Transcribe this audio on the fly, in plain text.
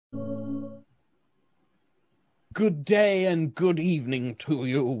Good day and good evening to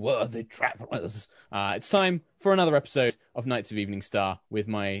you, worthy travelers. It's time for another episode of Knights of Evening Star with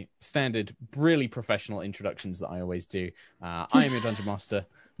my standard, really professional introductions that I always do. I am your Dungeon Master,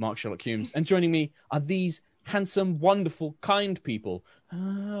 Mark Sherlock Humes, and joining me are these handsome, wonderful, kind people. We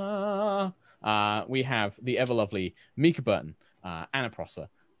have the ever-lovely Mika Burton, Anna Prosser,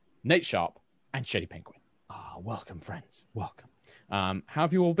 Nate Sharp, and Shady Penguin. Welcome, friends. Welcome. How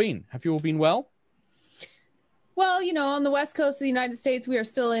have you all been? Have you all been well? Well, you know, on the west coast of the United States, we are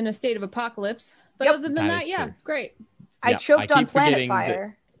still in a state of apocalypse. But other than that, yeah, great. I choked on planet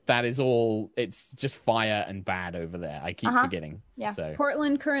fire. That is all. It's just fire and bad over there. I keep forgetting. Yeah. So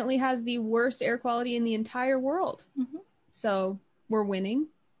Portland currently has the worst air quality in the entire world. Mm-hmm. So we're winning.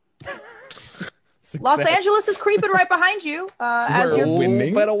 Los Angeles is creeping right behind you. As your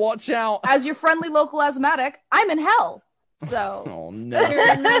winning. Better watch out. As your friendly local asthmatic, I'm in hell. So oh no,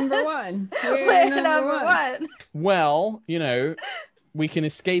 we're number one. We're number one. Well, you know, we can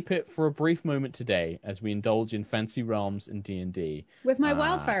escape it for a brief moment today as we indulge in fancy realms and D&D with my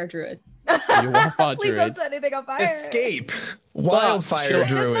wildfire druid. Your wildfire Please druid. don't set anything on fire. Escape wildfire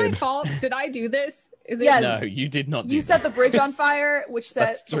druid. Is this my fault? Did I do this? Is it? Yes. No, you did not. You set the bridge on fire, which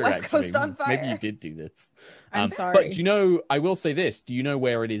set the West Coast on fire. Maybe you did do this. I'm sorry. But do you know? I will say this: do you know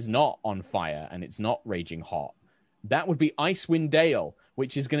where it is not on fire and it's not raging hot? That would be Icewind Dale,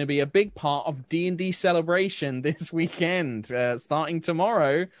 which is going to be a big part of D&D Celebration this weekend, starting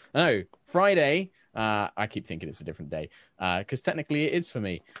tomorrow. No, Friday. I keep thinking it's a different day, because technically it is for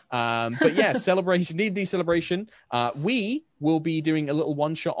me. But yeah, Celebration, D&D Celebration. We will be doing a little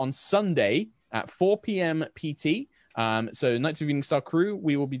one-shot on Sunday at 4 p.m. PT. So Knights of Evening Star crew,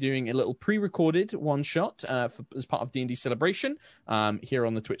 we will be doing a little pre-recorded one-shot as part of D&D Celebration here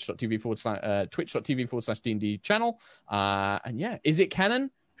on the twitch.tv/D&D channel. And yeah, is it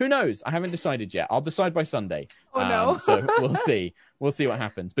canon? Who knows? I haven't decided yet. I'll decide by Sunday. Oh, no. So we'll see. We'll see what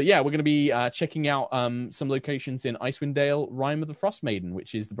happens. But yeah, we're going to be checking out some locations in Icewind Dale, Rime of the Frost Maiden,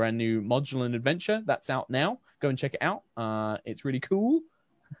 which is the brand new modular and adventure. That's out now. Go and check it out. It's really cool.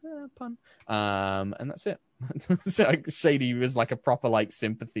 Pun. And that's it. So Shady was like a proper like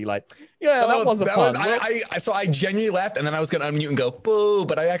sympathy, like, yeah, that was a pun. So I genuinely laughed, and then I was going to unmute and go boo,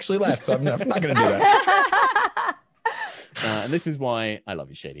 but I actually laughed, so I'm not going to do that. And this is why I love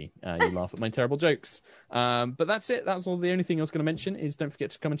you, Shady. You laugh at my terrible jokes. But that's it. That's all. The only thing I was going to mention is don't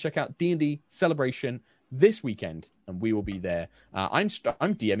forget to come and check out D&D Celebration this weekend, and we will be there. I'm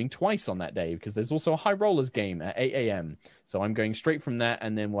DMing twice on that day because there's also a High Rollers game at 8 a.m. So I'm going straight from that,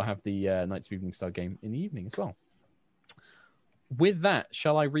 and then we'll have the Knights of Evening Star game in the evening as well. With that,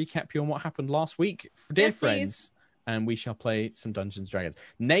 shall I recap you on what happened last week, dear friends? Please. And we shall play some Dungeons & Dragons.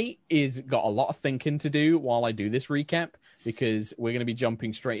 Nate is got a lot of thinking to do while I do this recap, because we're going to be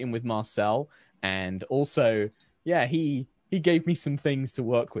jumping straight in with Marcel, and also, yeah, he gave me some things to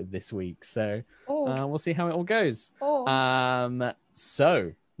work with this week, so we'll see how it all goes.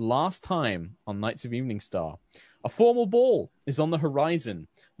 So, last time on Knights of Evening Star, a formal ball is on the horizon.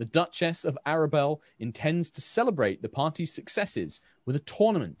 The Duchess of Arabelle intends to celebrate the party's successes with a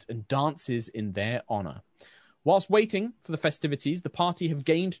tournament and dances in their honor. Whilst waiting for the festivities, the party have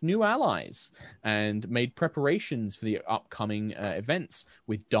gained new allies and made preparations for the upcoming events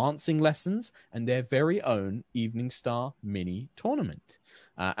with dancing lessons and their very own Evening Star mini tournament.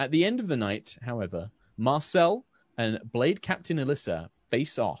 At the end of the night, however, Marcel and Blade Captain Alyssa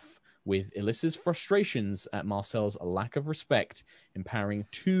face off, with Alyssa's frustrations at Marcel's lack of respect empowering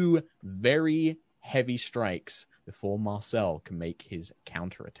two very heavy strikes before Marcel can make his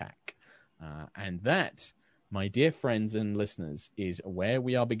counterattack. And that, my dear friends and listeners, is where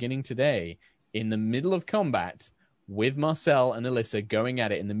we are beginning today, in the middle of combat, with Marcel and Alyssa going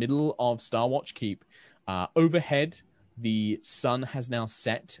at it in the middle of Starwatch Keep. Overhead, the sun has now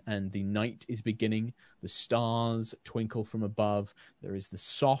set and the night is beginning. The stars twinkle from above. There is the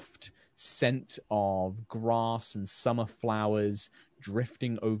soft scent of grass and summer flowers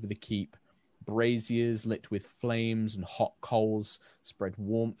drifting over the keep. Braziers lit with flames and hot coals spread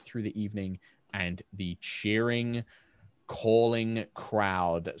warmth through the evening, and the cheering, calling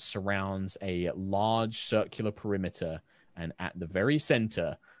crowd surrounds a large circular perimeter, and at the very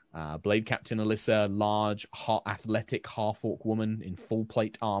center, Blade Captain Alyssa, large, athletic half-orc woman in full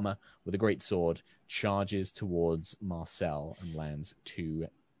plate armor with a great sword, charges towards Marcel and lands two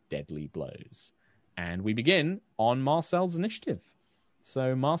deadly blows. And we begin on Marcel's initiative.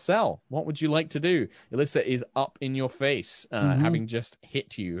 So, Marcel, what would you like to do? Alyssa is up in your face, having just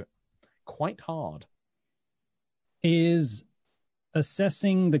hit you quite hard. Is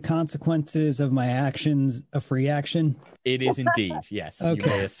assessing the consequences of my actions a free action? It is indeed, yes. Okay. You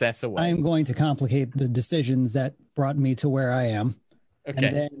may assess away. I am going to complicate the decisions that brought me to where I am. Okay.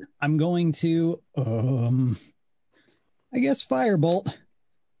 And then I'm going to, I guess, firebolt.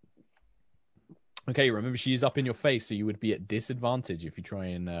 Okay, remember she's up in your face, so you would be at disadvantage if you try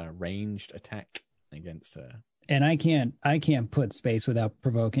and ranged attack against her. And I can't put space without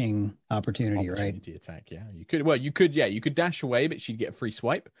provoking opportunity, right? Opportunity attack, yeah. You could dash away, but she'd get a free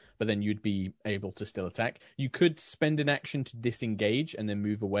swipe, but then you'd be able to still attack. You could spend an action to disengage and then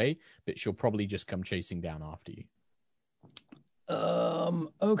move away, but she'll probably just come chasing down after you.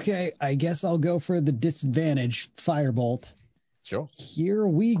 Okay, I guess I'll go for the disadvantage firebolt. Sure. Here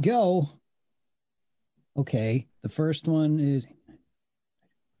we go. Okay, the first one is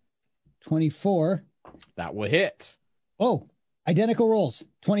 24. That will hit. Oh, identical rolls.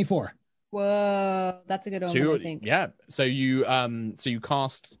 24. Whoa, that's a good omen, I think. Yeah. So you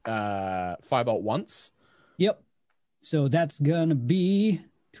cast firebolt once. Yep. So that's gonna be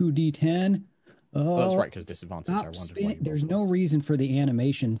 2d10. Oh, that's right, because disadvantage. Stop spinning. There's no reason for the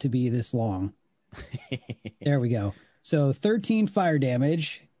animation to be this long. There we go. So 13 fire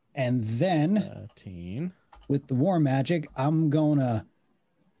damage, and then 13 with the war magic, I'm gonna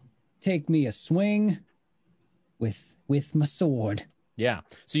take me a swing with my sword. Yeah.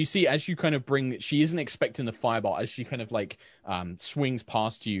 So you see, as you kind of she isn't expecting the fireball. As she kind of like swings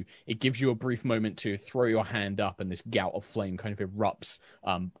past you, it gives you a brief moment to throw your hand up, and this gout of flame kind of erupts,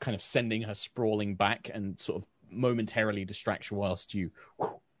 kind of sending her sprawling back and sort of momentarily distracts you whilst you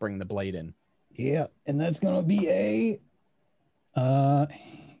bring the blade in. Yeah, and that's gonna be a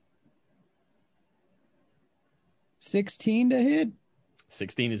 16 to hit.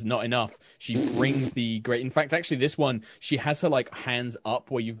 16 is not enough. She brings the great. In fact, actually, this one, she has her like hands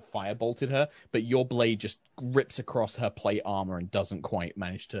up where you've firebolted her, but your blade just rips across her plate armor and doesn't quite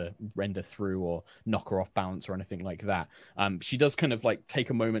manage to render through or knock her off balance or anything like that. She does kind of like take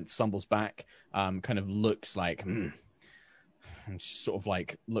a moment, stumbles back, kind of looks like, and she sort of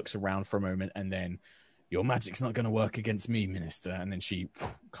like looks around for a moment, and then, your magic's not going to work against me, Minister. And then she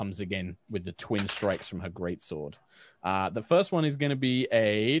comes again with the twin strikes from her greatsword. The first one is going to be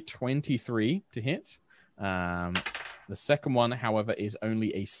a 23 to hit. The second one, however, is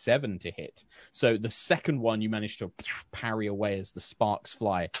only a 7 to hit. So the second one you manage to parry away as the sparks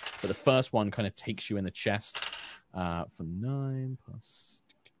fly. But the first one kind of takes you in the chest for 9 plus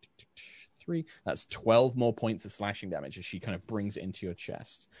 3. That's 12 more points of slashing damage as she kind of brings it into your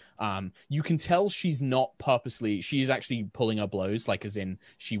chest. You can tell she's not purposely. She's actually pulling her blows, like as in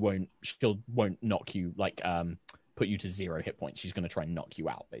she won't knock you, like put you to 0 hit points. She's going to try and knock you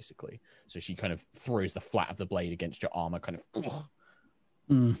out, basically. So she kind of throws the flat of the blade against your armor, kind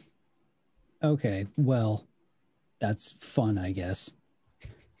of. Okay, well, that's fun, I guess.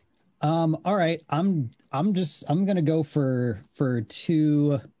 All right, I'm gonna go for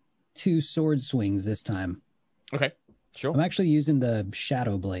two sword swings this time. Okay, sure. I'm actually using the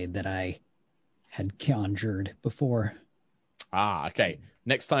shadow blade that I had conjured before. Okay.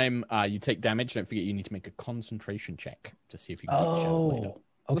 Next time you take damage, don't forget you need to make a concentration check to see if you can keep the shadow blade up. Okay,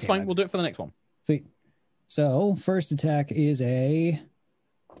 That's fine. We'll do it for the next one. Sweet. So first attack is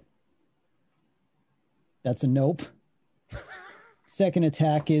that's a nope. Second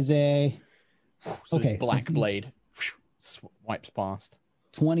attack is so black blade swipes past.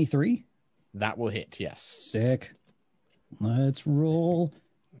 23. That will hit, yes. Sick. Let's roll.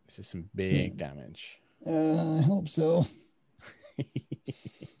 This is some big damage. I hope so.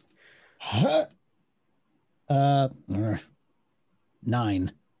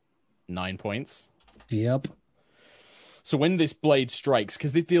 9. 9 points. Yep. So when this blade strikes,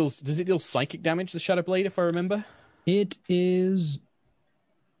 because does it deal psychic damage, the shadow blade, if I remember? It is.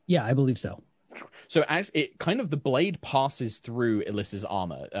 Yeah, I believe so. So as it kind of the blade passes through Alyssa's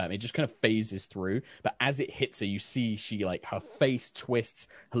armor, it just kind of phases through. But as it hits her, you see she like her face twists,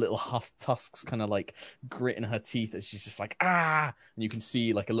 her little tusks kind of like grit in her teeth as she's just like and you can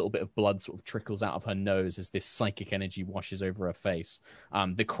see like a little bit of blood sort of trickles out of her nose as this psychic energy washes over her face.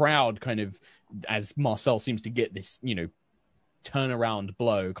 The crowd kind of, as Marcel seems to get this, turnaround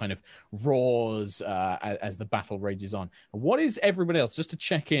blow, kind of roars as the battle rages on. What is everybody else, just to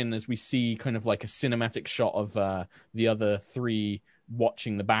check in as we see kind of like a cinematic shot of the other three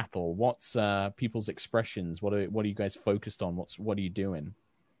watching the battle? What's people's expressions? What are you guys focused on? What are you doing?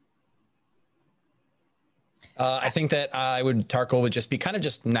 I think that Tarkle would just be kind of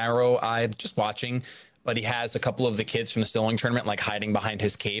just narrow-eyed, just watching. But he has a couple of the kids from the Dueling tournament like hiding behind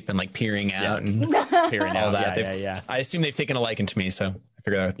his cape and like peering out and Peering all out. that. Yeah. I assume they've taken a liking to me, so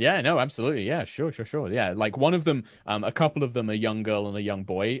figured out. Yeah, no, absolutely. Yeah, sure. Yeah, like one of them, a couple of them, a young girl and a young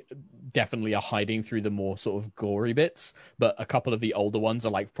boy, definitely are hiding through the more sort of gory bits. But a couple of the older ones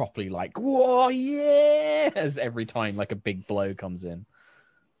are like properly like, whoa, yeah, as every time like a big blow comes in.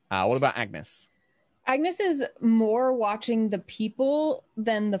 What about Agnes? Agnes is more watching the people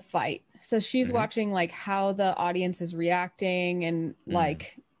than the fight. So she's watching like how the audience is reacting and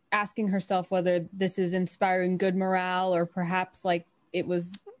like asking herself whether this is inspiring good morale or perhaps like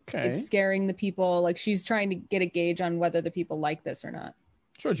it's scaring the people. Like she's trying to get a gauge on whether the people like this or not.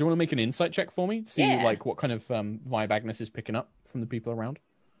 Sure. Do you want to make an insight check for me? See like what kind of vibe Agnes is picking up from the people around?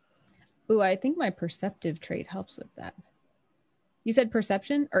 Ooh, I think my perceptive trait helps with that. You said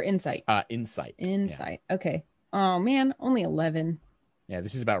perception or insight? Insight. Insight. Yeah. Okay. Oh man, only 11. Yeah,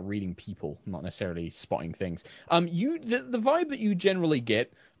 this is about reading people, not necessarily spotting things. The vibe that you generally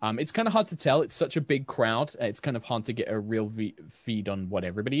get, it's kind of hard to tell. It's such a big crowd. It's kind of hard to get a real feed on what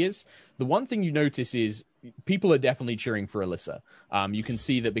everybody is. The one thing you notice is people are definitely cheering for Alyssa. You can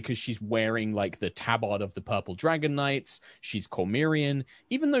see that because she's wearing like the tabard of the Purple Dragon Knights, she's Cormyrean.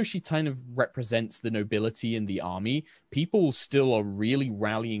 Even though she kind of represents the nobility in the army, people still are really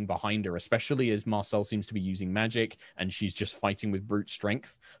rallying behind her, especially as Marcel seems to be using magic and she's just fighting with brute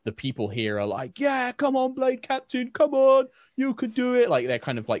strength. The people here are like, yeah, come on, Blade Captain, come on, you could do it. Like they're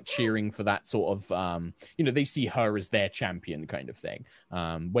kind of like cheering for that sort of, they see her as their champion kind of thing.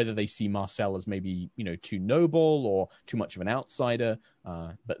 Whether they see Marcel as maybe, too noble or too much of an outsider,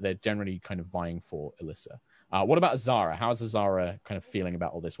 but they're generally kind of vying for Alyssa. What about Azara? How's Azara kind of feeling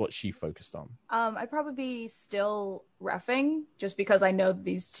about all this? What's she focused on? I'd probably be still reffing just because I know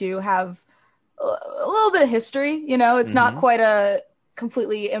these two have a little bit of history. It's not quite a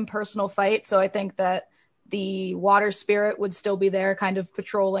completely impersonal fight. So I think that the water spirit would still be there kind of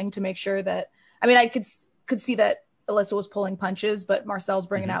patrolling to make sure that, I could see that Alyssa was pulling punches, but Marcel's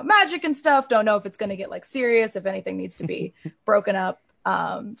bringing out magic and stuff. Don't know if it's going to get like serious, if anything needs to be broken up.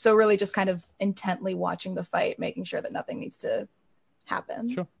 So really just kind of intently watching the fight, making sure that nothing needs to happen.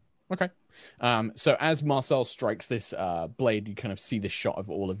 Sure. Okay. So as Marcel strikes this blade, you kind of see the shot of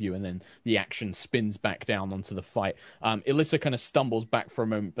all of you, and then the action spins back down onto the fight. Alyssa kind of stumbles back for a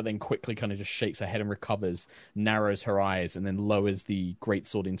moment, but then quickly kind of just shakes her head and recovers, narrows her eyes, and then lowers the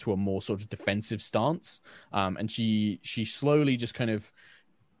greatsword into a more sort of defensive stance. And she slowly just kind of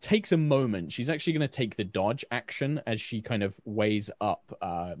takes a moment. She's actually going to take the dodge action as she kind of weighs up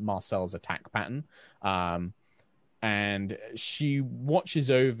Marcel's attack pattern. And she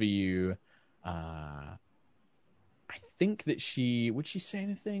watches over you. I think that would she say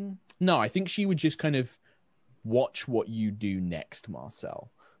anything? No, I think she would just kind of watch what you do next,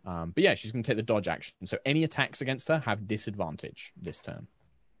 Marcel. But yeah, she's going to take the dodge action. So any attacks against her have disadvantage this turn.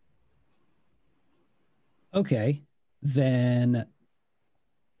 Okay, then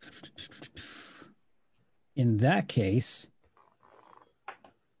in that case,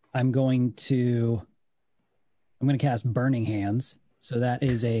 I'm going to cast Burning Hands. So that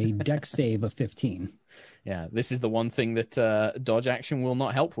is a dex save of 15. Yeah, this is the one thing that dodge action will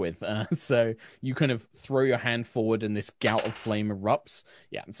not help with. So you kind of throw your hand forward and this gout of flame erupts.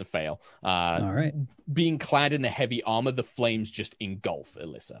 Yeah, it's a fail. All right. Being clad in the heavy armor, the flames just engulf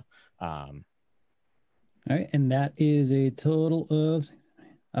Alyssa. All right, and that is a total of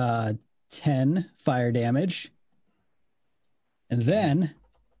 10 fire damage. And then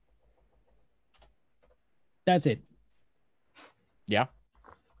that's it. Yeah.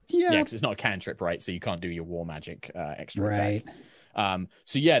 Yeah, because it's not a cantrip, right? So you can't do your war magic extra right. attack.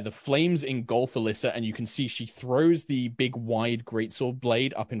 So yeah, the flames engulf Alyssa, and you can see she throws the big wide greatsword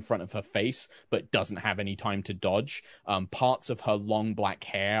blade up in front of her face, but doesn't have any time to dodge. Parts of her long black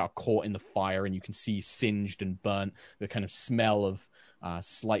hair are caught in the fire, and you can see singed and burnt. The kind of smell of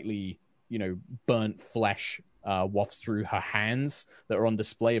slightly, burnt flesh wafts through her hands that are on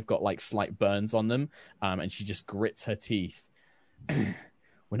display. Have got like slight burns on them, and she just grits her teeth.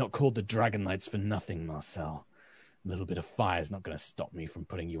 We're not called the Dragon Knights for nothing, Marcel. A little bit of fire is not going to stop me from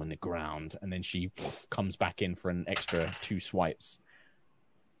putting you on the ground. And then she comes back in for an extra 2 swipes.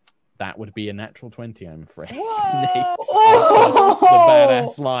 That would be a natural 20, I'm afraid. Nate, the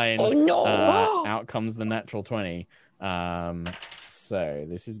badass line. Oh, no. Out comes the natural 20. So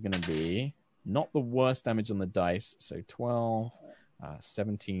this is going to be not the worst damage on the dice. So 12,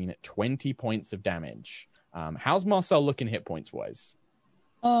 17, 20 points of damage. How's Marcel looking hit points wise?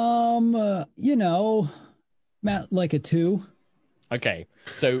 Matt, like a 2. Okay,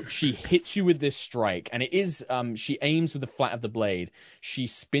 so she hits you with this strike, and it is, she aims with the flat of the blade. She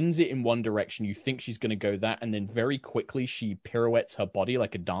spins it in one direction. You think she's going to go that, and then very quickly she pirouettes her body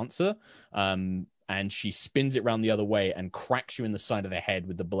like a dancer, and and she spins it around the other way and cracks you in the side of the head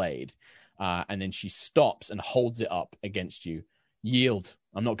with the blade. And then she stops and holds it up against you. Yield.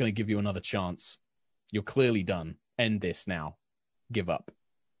 I'm not going to give you another chance. You're clearly done. End this now. Give up.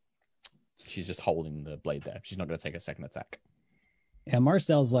 She's just holding the blade there. She's not going to take a second attack. Yeah,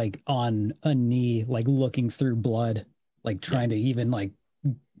 Marcel's like on a knee, like looking through blood, like trying to even like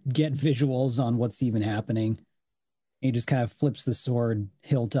get visuals on what's even happening. He just kind of flips the sword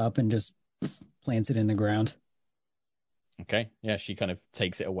hilt up and just plants it in the ground. Okay. Yeah, she kind of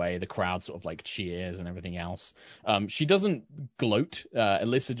takes it away. The crowd sort of like cheers and everything else. She doesn't gloat.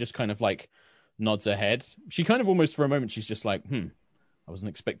 Alyssa just kind of like nods her head. She kind of almost for a moment, she's just like, I wasn't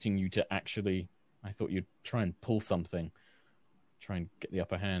expecting you to actually, I thought you'd try and pull something. Try and get the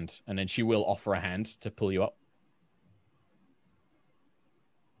upper hand. And then she will offer a hand to pull you up.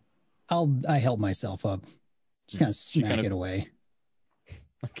 I help myself up. Just kind of smack it away.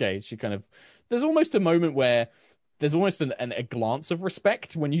 Okay, she kind of... There's almost a moment where there's almost a glance of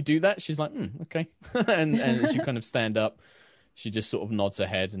respect when you do that. She's like, okay. and as you kind of stand up, she just sort of nods her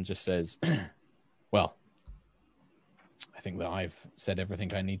head and just says, well, I think that I've said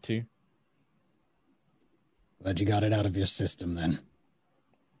everything I need to. Glad you got it out of your system then.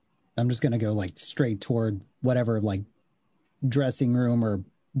 I'm just going to go like straight toward whatever like dressing room or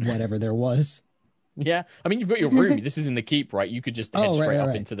whatever there was. Yeah. I mean, you've got your room. This is in the keep, right? You could just head straight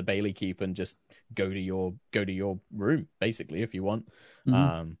up into the Bailey keep and just go to your room, basically, if you want.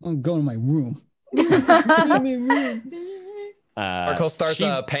 Mm-hmm. I'm going to my room. Marco starts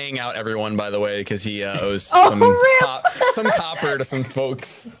paying out everyone, by the way, because he owes some copper to some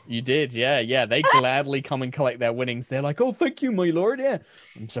folks. You did, yeah. They gladly come and collect their winnings. They're like, "Oh, thank you, my lord." Yeah,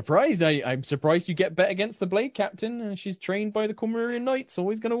 I'm surprised. I'm surprised you get bet against the Blade Captain. She's trained by the Cormurian Knights,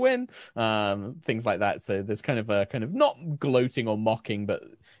 always going to win. Things like that. So there's kind of not gloating or mocking, but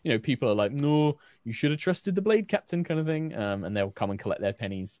people are like, "No, you should have trusted the Blade Captain," kind of thing. And they'll come and collect their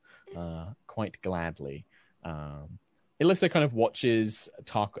pennies quite gladly. Alyssa kind of watches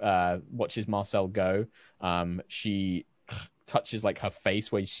Marcel go. She touches like her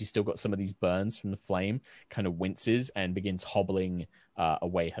face where she's still got some of these burns from the flame, kind of winces and begins hobbling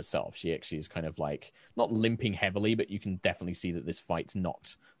away herself. She actually is kind of like not limping heavily, but you can definitely see that this fight's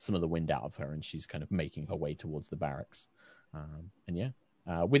knocked some of the wind out of her, and she's kind of making her way towards the barracks.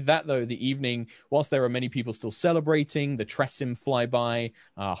 With that, though, the evening, whilst there are many people still celebrating, the Tressim fly by,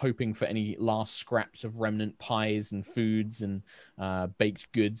 hoping for any last scraps of remnant pies and foods and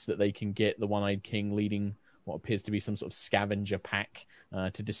baked goods that they can get. The One-Eyed King leading what appears to be some sort of scavenger pack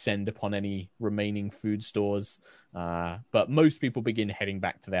to descend upon any remaining food stores. But most people begin heading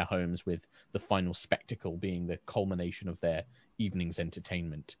back to their homes, with the final spectacle being the culmination of their evening's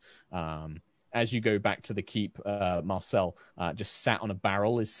entertainment. As you go back to the keep, Marcel, just sat on a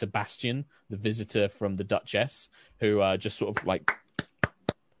barrel is Sebastian, the visitor from the Duchess, who just sort of like,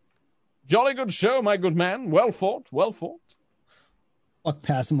 "Jolly good show, my good man. Well fought, well fought." Walk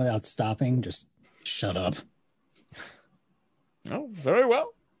past him without stopping. Just shut up. Oh, very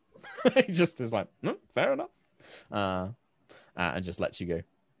well. He just is like, fair enough. And just lets you go.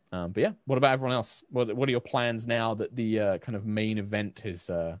 But yeah, what about everyone else? What are your plans now that the kind of main event is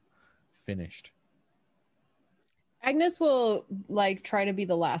finished? Agnes will like try to be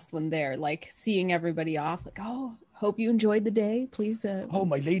the last one there, like seeing everybody off, like, "Oh, hope you enjoyed the day. Please oh,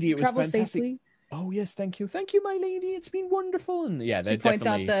 my lady, it was travel fantastic safely." Oh yes, thank you, my lady, it's been wonderful. And yeah, she points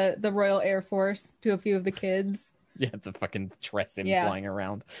out the Royal Air Force to a few of the kids. Yeah, the fucking Tressim flying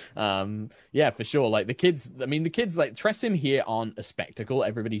around. Yeah, for sure. Like the kids like Tressim here aren't a spectacle.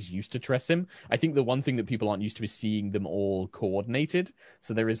 Everybody's used to Tressim. I think the one thing that people aren't used to is seeing them all coordinated.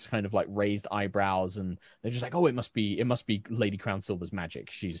 So there is kind of like raised eyebrows, and they're just like, "Oh, it must be Lady Crown Silver's magic.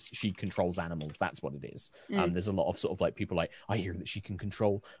 She controls animals. That's what it is." There's a lot of sort of like people like, "I hear that she can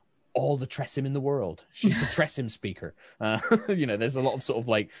control all the Tressim in the world. She's the Tressim speaker." There's a lot of sort of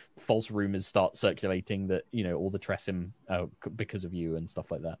like false rumors start circulating that, all the Tressim because of you and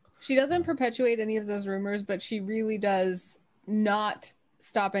stuff like that. She doesn't perpetuate any of those rumors, but she really does not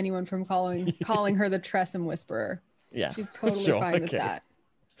stop anyone from calling her the Tressim Whisperer. Yeah, she's totally fine with that.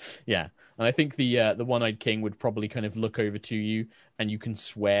 Yeah, and I think the One-Eyed King would probably kind of look over to you, and you can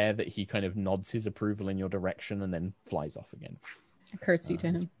swear that he kind of nods his approval in your direction and then flies off again. A curtsy to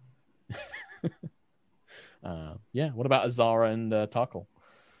him. What about Azara and Tarkle?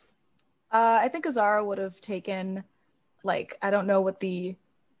 I think Azara would have taken, like, I don't know what the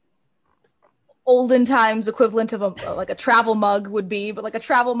olden times equivalent of a travel mug would be, but like a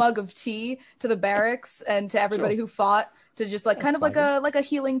travel mug of tea to the barracks and to everybody who fought, to just like kind of like a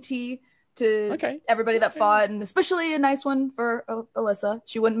healing tea to everybody that fought, and especially a nice one for Alyssa.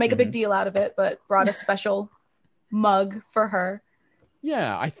 She wouldn't make a big deal out of it, but brought a special mug for her.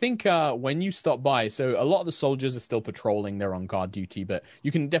 Yeah, I think when you stop by, so a lot of the soldiers are still patrolling, they're on guard duty, but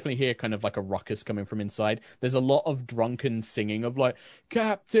you can definitely hear kind of like a ruckus coming from inside. There's a lot of drunken singing of like,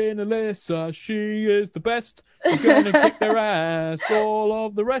 Captain Alyssa, she is the best, she's gonna kick their ass, all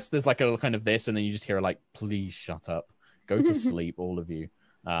of the rest. There's like a kind of this, and then you just hear like, please shut up, go to sleep, all of you.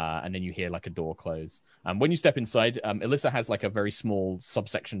 And then you hear like a door close. When you step inside, Alyssa has like a very small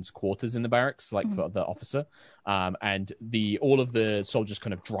subsection's quarters in the barracks, like for the officer. And all of the soldiers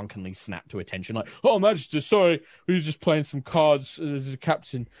kind of drunkenly snap to attention, like, "Oh, Majesty, sorry, we were just playing some cards as a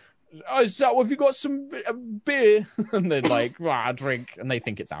captain. Have you got some beer?" And they're like, drink, and they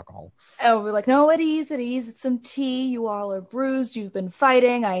think it's alcohol. Oh, we're like, no, at ease, it's some tea. You all are bruised. You've been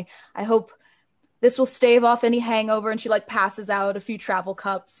fighting. I hope this will stave off any hangover. And she like passes out a few travel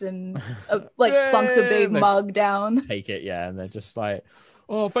cups and plunks a big mug down. Take it, yeah. And they're just like,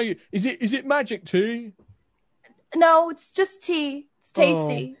 "Oh, thank you. Is it magic tea?" No, it's just tea. It's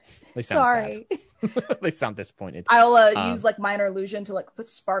tasty. They sound sorry. Sad. They sound disappointed. I'll use like minor illusion to like put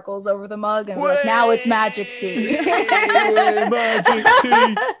sparkles over the mug and like, now it's magic tea. Magic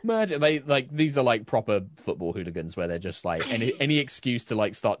tea. Magic. They like these are like proper football hooligans where they're just like any excuse to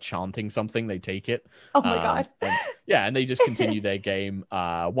like start chanting something, they take it. Oh my god. And they just continue their game.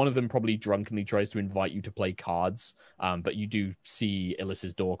 One of them probably drunkenly tries to invite you to play cards, but you do see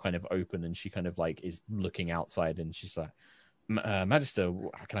Illis's door kind of open and she kind of like is looking outside and she's like, Magister,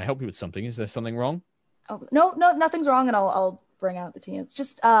 can I help you with something? Is there something wrong? Oh, no, nothing's wrong, and I'll bring out the tea. It's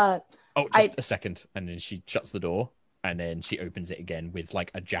just a second, and then she shuts the door, and then she opens it again with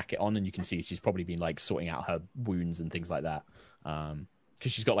like a jacket on, and you can see she's probably been like sorting out her wounds and things like that,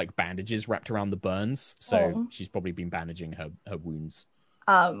 because she's got like bandages wrapped around the burns, so she's probably been bandaging her wounds.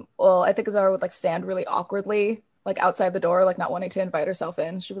 Well, I think Azara would like stand really awkwardly, like outside the door, like not wanting to invite herself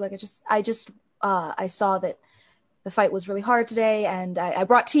in. She'd be like, I saw that the fight was really hard today, and I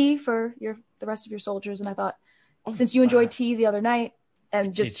brought tea for the rest of your soldiers, and I thought, since you enjoyed tea the other night,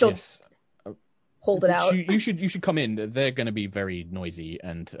 and just she'll hold it out. You should come in. They're going to be very noisy,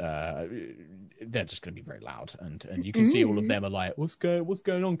 and they're just going to be very loud, and you can see all of them are like, what's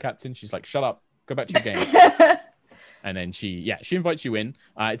going on, Captain? She's like, shut up, go back to your game. And then she invites you in.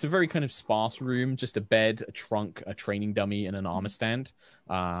 It's a very kind of sparse room, just a bed, a trunk, a training dummy, and an armor stand.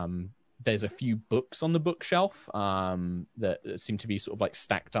 There's a few books on the bookshelf that seem to be sort of like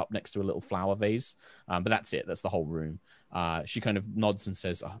stacked up next to a little flower vase. But that's it. That's the whole room. She kind of nods and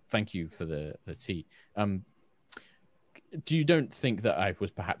says, thank you for the tea. You don't think that I was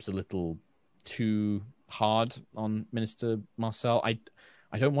perhaps a little too hard on Minister Marcel? I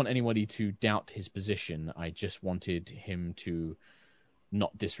don't want anybody to doubt his position. I just wanted him to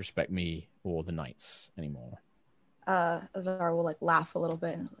not disrespect me or the knights anymore. Azar will like laugh a little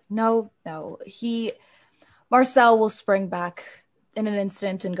bit and like, no, Marcel will spring back in an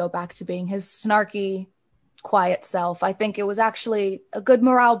instant and go back to being his snarky, quiet self. I think it was actually a good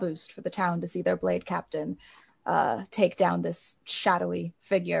morale boost for the town to see their blade captain take down this shadowy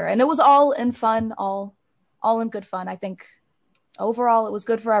figure, and it was all in fun, all in good fun. I think overall it was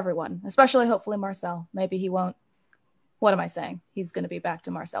good for everyone, especially hopefully Marcel. Maybe he won't. What am I saying? He's going to be back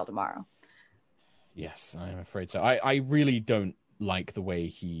to Marcel tomorrow. Yes, I'm afraid so. I really don't like the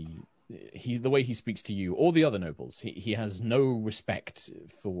way the way he speaks to you or the other nobles. He has no respect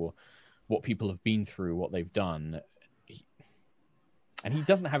for what people have been through, what they've done, and he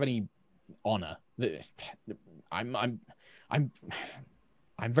doesn't have any honor. I'm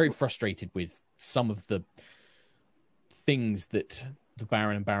very frustrated with some of the things that the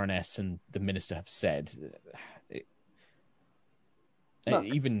Baron and Baroness and the Minister have said.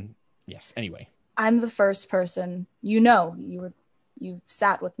 Anyway. I'm the first person, you've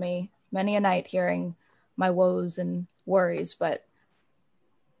sat with me many a night hearing my woes and worries, but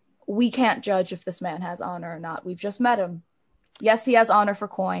we can't judge if this man has honor or not. We've just met him. Yes, he has honor for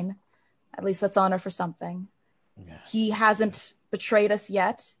coin. At least that's honor for something. Yes. He hasn't betrayed us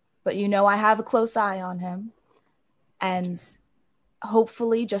yet, but I have a close eye on him. And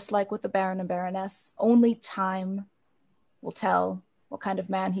hopefully, just like with the Baron and Baroness, only time will tell what kind of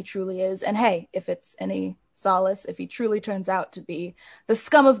man he truly is. And hey, if it's any solace, if he truly turns out to be the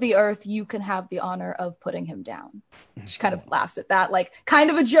scum of the earth, you can have the honor of putting him down. She kind of laughs at that, like kind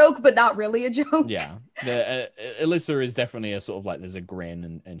of a joke, but not really a joke. Yeah. Alyssa is definitely a sort of like, there's a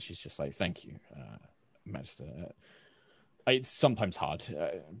grin and she's just like, thank you, Master. It's sometimes hard.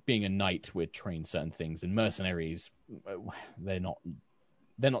 Being a knight, we're trained certain things, and mercenaries, they're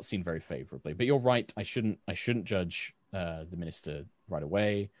not seen very favorably. But you're right. I shouldn't judge the minister right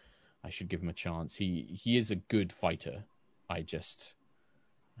away. I should give him a chance. He is a good fighter.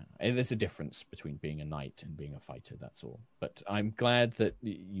 There's a difference between being a knight and being a fighter, that's all. But I'm glad that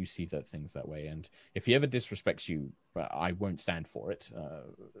you see things that way. And if he ever disrespects you, I won't stand for it.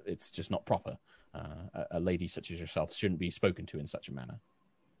 It's just not proper. A lady such as yourself shouldn't be spoken to in such a manner.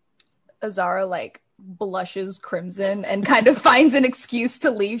 Azara like blushes crimson and kind of finds an excuse to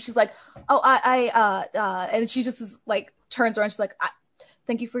leave. She's like, "Oh, and she just is like turns around. She's like,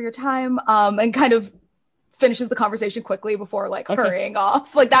 "Thank you for your time," and kind of finishes the conversation quickly before like hurrying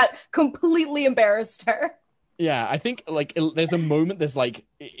off. Like that completely embarrassed her. Yeah, I think like there's a moment. There's like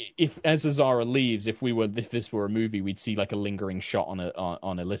if as Azara leaves, if this were a movie, we'd see like a lingering shot on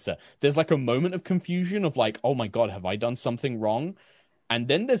Alyssa. There's like a moment of confusion of like, oh my god, have I done something wrong? And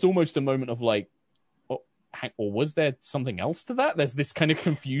then there's almost a moment of like, or was there something else to that? There's this kind of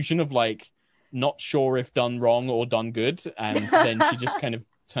confusion of like, not sure if done wrong or done good. And then she just kind of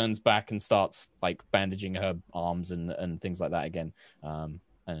turns back and starts like bandaging her arms and things like that again,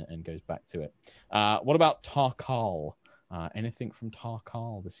 and goes back to it. What about Tarkal? Anything from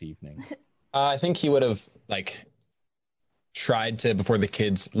Tarkal this evening? I think he would have like tried to, before the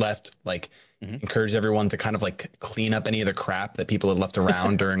kids left, like encourage everyone to kind of like clean up any of the crap that people had left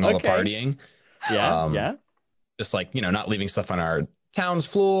around during all the partying. Yeah. Just like, not leaving stuff on our town's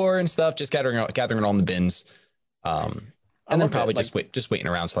floor and stuff, just gathering it all in the bins. And then probably just waiting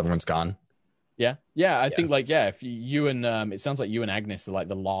around till everyone's gone. Yeah. I think if you and it sounds like you and Agnes are like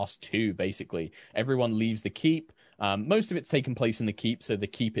the last two. Basically, everyone leaves the keep. Most of it's taken place in the keep, so the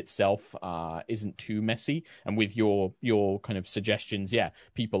keep itself isn't too messy. And with your kind of suggestions,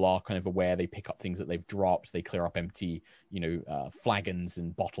 people are kind of aware. They pick up things that they've dropped. They clear up empty, flagons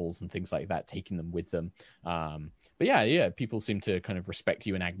and bottles and things like that, taking them with them. But people seem to kind of respect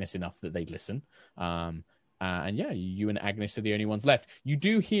you and Agnes enough that they'd listen. You and Agnes are the only ones left. You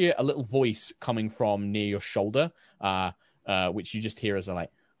do hear a little voice coming from near your shoulder, which you just hear as a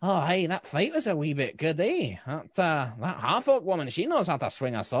like, "Oh, hey, that fight was a wee bit good, eh? That half-orc woman, she knows how to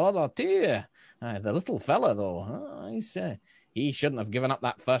swing a sword or two. The little fella, though, he shouldn't have given up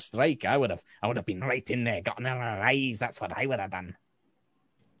that first strike. I would have been right in there, gotten in her eyes. That's what I would have done."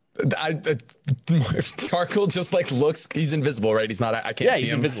 Tarkal just like looks. He's invisible, right? He's not. I can't see him. Yeah,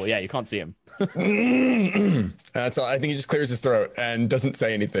 he's invisible. Yeah, you can't see him. That's all. I think he just clears his throat and doesn't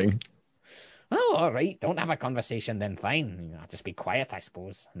say anything. Oh, all right. Don't have a conversation then. Fine. I'll just be quiet, I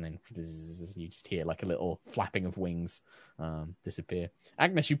suppose. And then you just hear like a little flapping of wings disappear.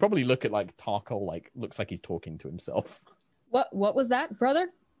 Agnes, you probably look at like Tarkal, like looks like he's talking to himself. What was that, brother?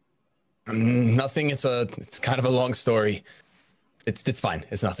 Nothing. It's kind of a long story. It's fine.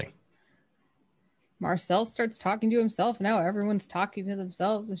 It's nothing. Marcel starts talking to himself. Now everyone's talking to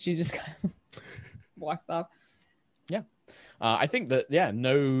themselves, and she just kind of walks off. Yeah. I think that,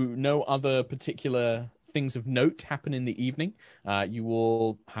 no other particular things of note happen in the evening. You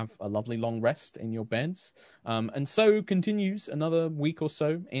will have a lovely long rest in your beds. And so continues another week or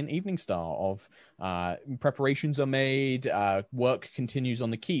so in Evening Star of preparations are made, work continues on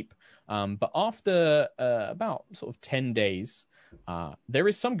the keep. But after about sort of 10 days, there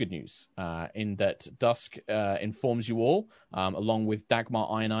is some good news in that Dusk informs you all, along with Dagmar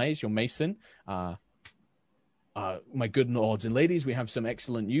Iron Eyes, your mason. My good lords and ladies, we have some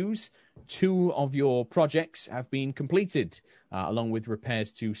excellent news. 2 of your projects have been completed, along with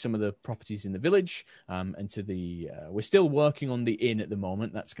repairs to some of the properties in the village. And to we're still working on the inn at the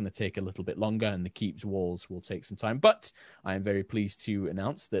moment. That's going to take a little bit longer, and the keep's walls will take some time. But I am very pleased to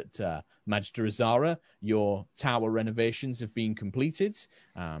announce that Majda Azara, your tower renovations have been completed.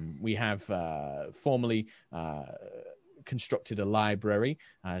 We have formally constructed a library.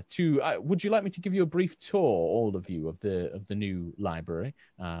 Would you like me to give you a brief tour, all of you, of the new library?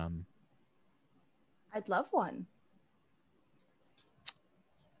 I'd love one.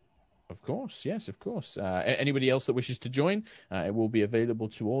 Of course, yes, of course. Anybody else that wishes to join, it will be available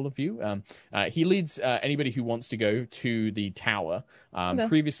to all of you. He leads anybody who wants to go to the tower.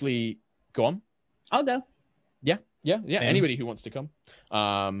 Previously, go on. I'll go. Yeah. Anybody who wants to come.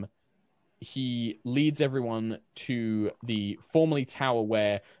 He leads everyone to the formerly tower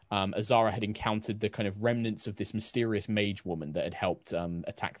where Azara had encountered the kind of remnants of this mysterious mage woman that had helped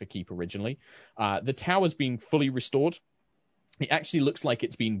attack the keep originally. The tower's been fully restored. It actually looks like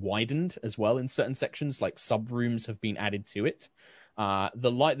it's been widened as well in certain sections, like sub-rooms have been added to it.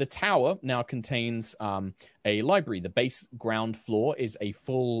 The tower now contains a library. The base ground floor is a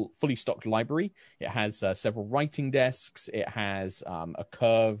fully stocked library. It has several writing desks. It has a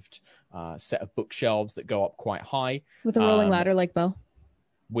curved set of bookshelves that go up quite high. With a rolling ladder like Bo?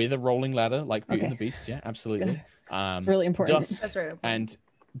 With a rolling ladder like Beauty and the Beast, yeah, absolutely. It's really important. That's really important. And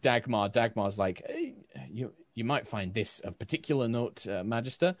Dagmar's like, hey, you might find this of particular note,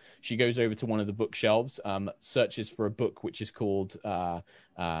 Magister. She goes over to one of the bookshelves, searches for a book which is called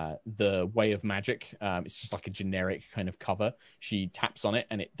The Way of Magic. It's just like a generic kind of cover. She taps on it,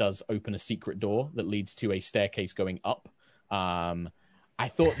 and it does open a secret door that leads to a staircase going up. I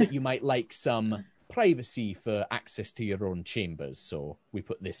thought that you might like some privacy for access to your own chambers, so we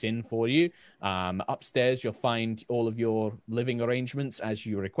put this in for you. Upstairs you'll find all of your living arrangements as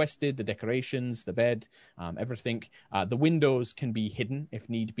you requested, the decorations, the bed, everything. The windows can be hidden if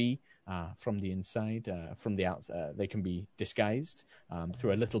need be from the inside. From the outside they can be disguised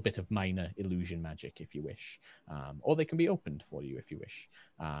through a little bit of minor illusion magic if you wish, or they can be opened for you if you wish.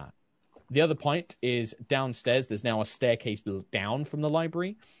 The other point is downstairs, there's now a staircase down from the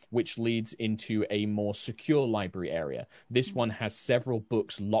library, which leads into a more secure library area. This one has several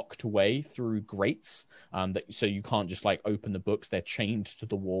books locked away through grates, so you can't just like open the books. They're chained to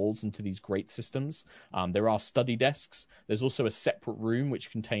the walls and to these grate systems. There are study desks. There's also a separate room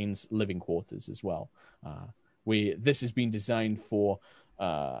which contains living quarters as well. This has been designed for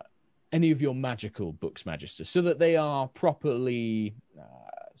any of your magical books, Magister, so that they are properly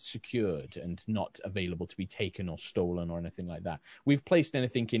secured and not available to be taken or stolen or anything like that. We've placed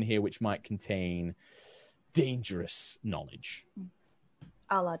anything in here which might contain dangerous knowledge.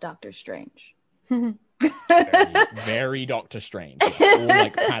 A la Doctor Strange. Very, very Doctor Strange. Yeah. All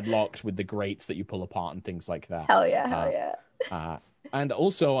like padlocked with the grates that you pull apart and things like that. Hell yeah. And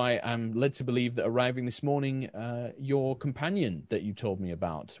also, I am led to believe that arriving this morning, your companion that you told me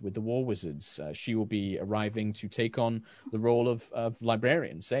about with the War Wizards, she will be arriving to take on the role of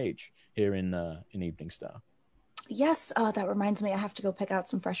librarian, Sage, here in Evening Star. Yes, that reminds me, I have to go pick out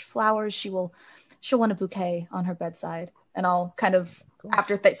some fresh flowers. She'll want a bouquet on her bedside, and I'll kind of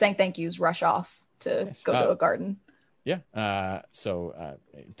after saying thank yous, rush off to go to a garden. Yeah, so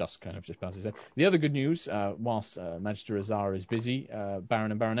dusk kind of just passes there. The other good news, whilst Magister Azar is busy,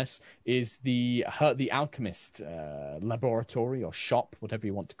 Baron and Baroness, is the Alchemist laboratory or shop, whatever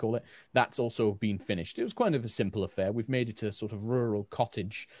you want to call it. That's also been finished. It was kind of a simple affair. We've made it a sort of rural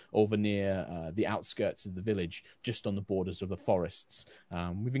cottage over near the outskirts of the village, just on the borders of the forests.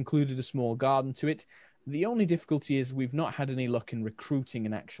 We've included a small garden to it. The only difficulty is we've not had any luck in recruiting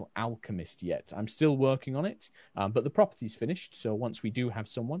an actual alchemist yet. I'm still working on it, but the property's finished, so once we do have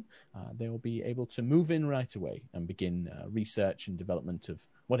someone, they will be able to move in right away and begin research and development of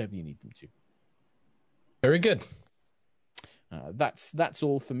whatever you need them to. Very good. That's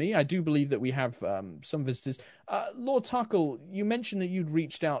all for me. I do believe that we have some visitors. Lord Tarkle, you mentioned that you'd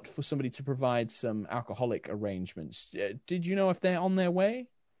reached out for somebody to provide some alcoholic arrangements. Did you know if they're on their way?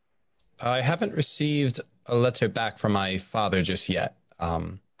 I haven't received a letter back from my father just yet.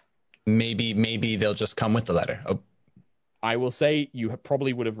 Maybe they'll just come with the letter. Oh. I will say you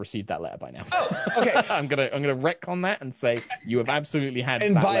probably would have received that letter by now. Oh, okay. I'm gonna wreck on that and say you have absolutely had.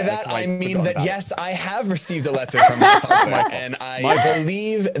 And that by letter, that I mean that yes, I have received a letter from my father, and I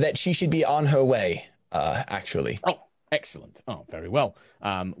believe that she should be on her way. Actually. Oh. Excellent. Oh, very well.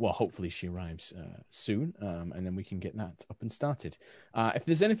 Well, hopefully she arrives soon, and then we can get that up and started. If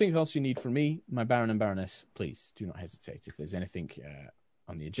there's anything else you need from me, my Baron and Baroness, please do not hesitate. If there's anything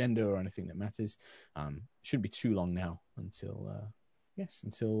on the agenda or anything that matters, it shouldn't be too long now until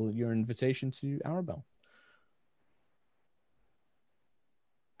your invitation to Arabelle.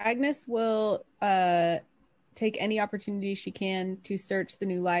 Agnes will take any opportunity she can to search the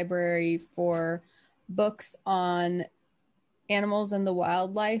new library for books on animals and the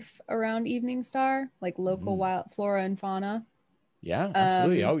wildlife around Evening Star, like local wild flora and fauna. Yeah,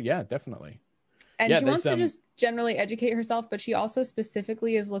 absolutely. Oh, yeah, definitely. And she wants to just generally educate herself, but she also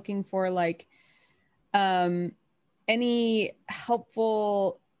specifically is looking for like any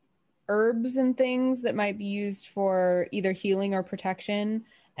helpful herbs and things that might be used for either healing or protection.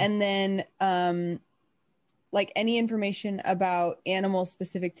 And then like any information about animals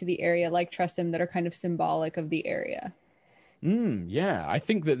specific to the area, like Tressum, that are kind of symbolic of the area. Yeah, I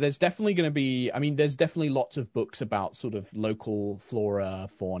think that there's definitely going to be, there's definitely lots of books about sort of local flora,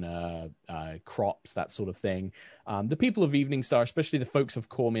 fauna, crops, that sort of thing. The people of Evening Star, especially the folks of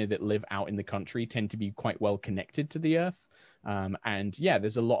Cormyr that live out in the country, tend to be quite well connected to the earth. And yeah,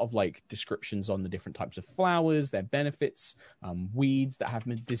 there's a lot of like descriptions on the different types of flowers, their benefits, weeds that have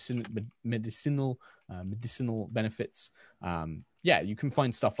medicinal benefits. Yeah, you can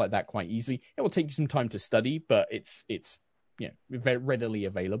find stuff like that quite easily. It will take you some time to study, but it's very readily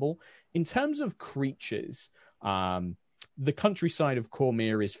available. In terms of creatures, the countryside of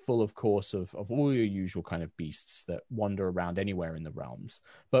Cormyr is full, of course, of all your usual kind of beasts that wander around anywhere in the realms.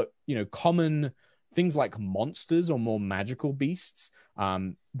 But, common things like monsters or more magical beasts,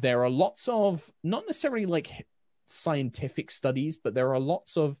 there are lots of, not necessarily like scientific studies, but there are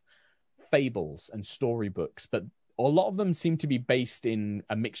lots of fables and storybooks, but a lot of them seem to be based in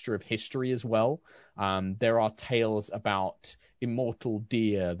a mixture of history as well. There are tales about immortal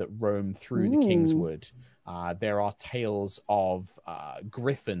deer that roam through the Kingswood. There are tales of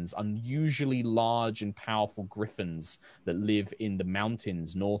griffins, unusually large and powerful griffins that live in the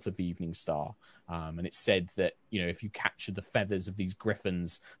mountains north of Evening Star. And it's said that, if you capture the feathers of these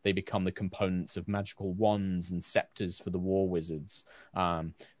griffins, they become the components of magical wands and scepters for the war wizards.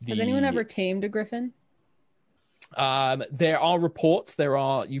 Has anyone ever tamed a griffin? There are reports.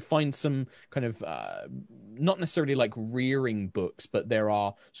 You find some kind of not necessarily like rearing books, but there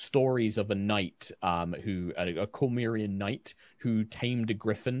are stories of a knight a Cormyrean knight who tamed a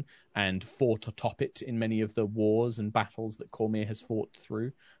griffin and fought atop it in many of the wars and battles that Cormyr has fought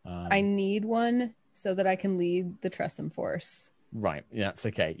through. I need one so that I can lead the Tressum force. Right. Yeah, that's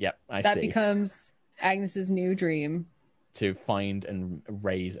okay. Yep, that becomes Agnes's new dream. To find and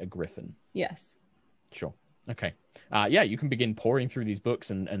raise a griffin. Yes. Sure. Okay. Yeah, you can begin pouring through these books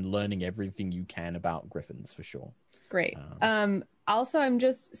and learning everything you can about griffins for sure. Great. Also,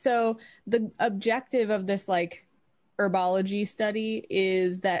 so the objective of this like herbology study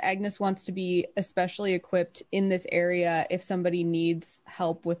is that Agnes wants to be especially equipped in this area if somebody needs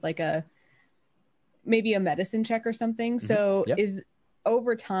help with like maybe a medicine check or something. Mm-hmm. So is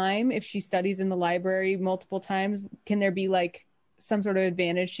over time, if she studies in the library multiple times, can there be like some sort of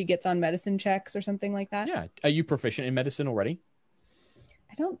advantage she gets on medicine checks or something like that? Yeah. Are you proficient in medicine already?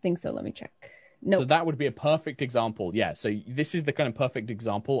 I don't think so. Let me check. No. So that would be a perfect example. Yeah. So this is the kind of perfect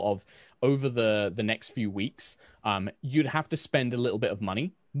example of over the next few weeks, you'd have to spend a little bit of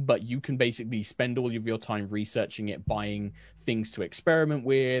money, but you can basically spend all of your time researching it, buying things to experiment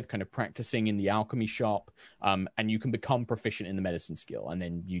with, kind of practicing in the alchemy shop, and you can become proficient in the medicine skill, and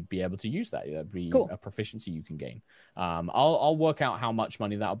then you'd be able to use that. That'd be a proficiency you can gain. I'll work out how much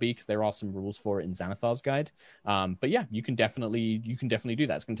money that'll be because there are some rules for it in Xanathar's guide. But yeah, you can definitely do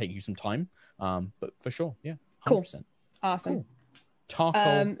that. It's going to take you some time, but for sure, yeah, 100%. Cool. Awesome. Cool.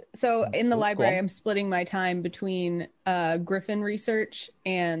 So in the library, I'm splitting my time between griffin research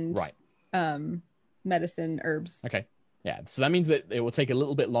and medicine herbs. Okay. Yeah. So that means that it will take a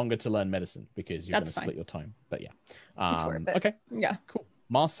little bit longer to learn medicine because you're going to split your time. But yeah. It's worth it. Okay. Yeah. Cool.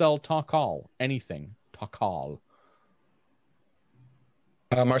 Marcel Tarkal. Anything. Tarkal.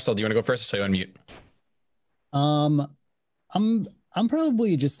 Marcel, do you want to go first or so you unmute? I'm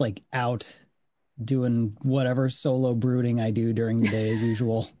probably just like out doing whatever solo brooding I do during the day as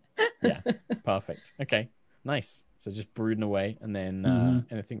usual. Yeah, perfect. Okay, nice. So just brooding away, and then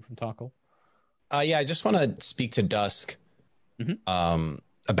anything from Tarkal? Yeah, I just want to speak to Dusk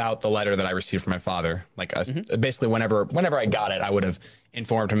about the letter that I received from my father. Like, basically, whenever I got it, I would have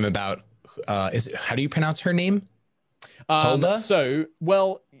informed him about. How do you pronounce her name? Hulda. So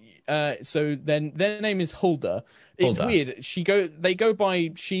then their name is Hulda. It's weird. They go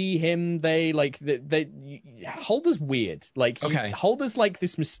by she, him, they. Like Hulda's weird. Like Hulda's like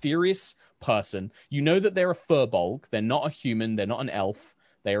this mysterious person. You know that they're a furbolg. They're not a human. They're not an elf.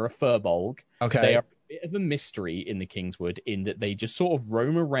 They are a furbolg. Okay. They are a bit of a mystery in the Kingswood in that they just sort of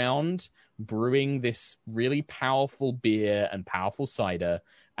roam around brewing this really powerful beer and powerful cider,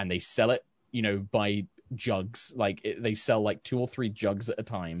 and they sell it, by jugs. Like they sell like 2 or 3 jugs at a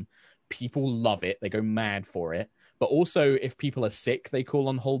time. People love it. They go mad for it. But also, if people are sick, they call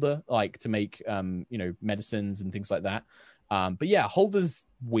on Hulda, like to make, medicines and things like that. But yeah, Hulda's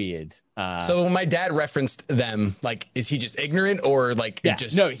weird. So my dad referenced them. Like, is he just ignorant or like? Yeah,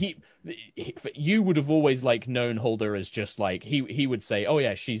 no. You would have always like known Hulda as just like he would say, oh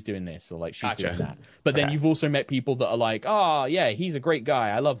yeah, she's doing this or like she's doing that. But then you've also met people that are like, oh yeah, he's a great guy.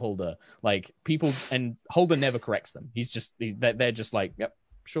 I love Hulda. Like people, and Hulda never corrects them. They're just like, yep,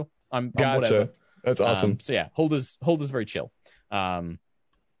 sure. I'm whatever. That's awesome. So yeah, Hulda's very chill.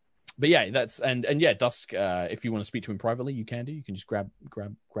 But yeah, Dusk. If you want to speak to him privately, you can do. You can just grab.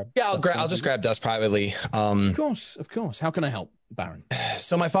 Yeah, I'll just grab Dusk privately. Of course. How can I help, Baron?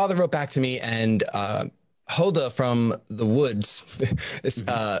 So my father wrote back to me, and Hulda from the woods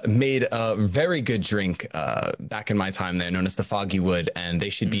made a very good drink back in my time there, known as the Foggy Wood, and they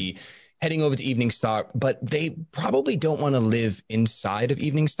should be heading over to Evening Star, but they probably don't want to live inside of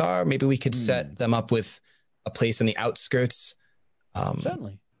Evening Star. Maybe we could set them up with a place on the outskirts.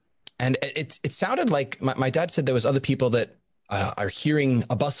 Certainly. And it sounded like my dad said there was other people that are hearing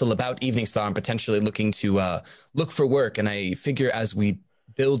a bustle about Evening Star and potentially looking to look for work. And I figure as we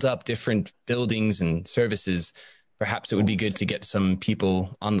build up different buildings and services, perhaps it would be good to get some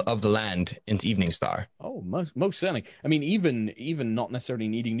people of the land into Evening Star. Oh, most certainly. I mean, even not necessarily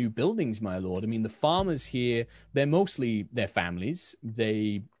needing new buildings, my lord. I mean, the farmers here, they're mostly their families.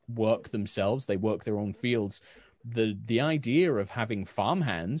 They work themselves. They work their own fields. The idea of having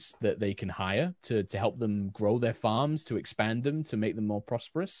farmhands that they can hire to help them grow their farms, to expand them, to make them more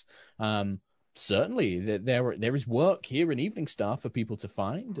prosperous. Certainly, there is work here in Evening Star for people to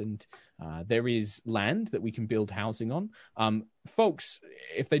find, and there is land that we can build housing on. Folks,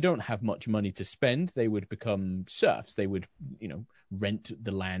 if they don't have much money to spend, they would become serfs. They would, rent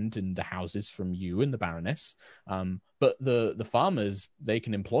the land and the houses from you and the Baroness. But the farmers, they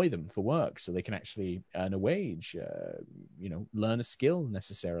can employ them for work, so they can actually earn a wage, learn a skill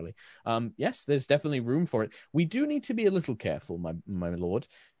necessarily. Yes, there's definitely room for it. We do need to be a little careful, my lord.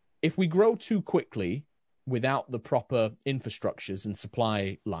 If we grow too quickly without the proper infrastructures and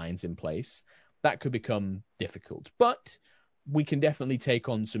supply lines in place, that could become difficult. But we can definitely take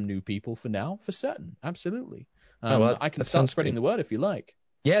on some new people for now, for certain. Absolutely. I can start spreading the word if you like.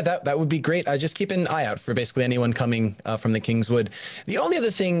 Yeah, that would be great. Just keep an eye out for basically anyone coming from the Kingswood. The only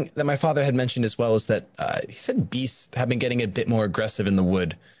other thing that my father had mentioned as well is that he said beasts have been getting a bit more aggressive in the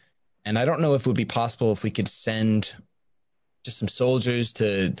wood. And I don't know if it would be possible if we could send just some soldiers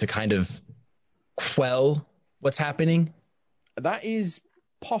to kind of quell what's happening. That is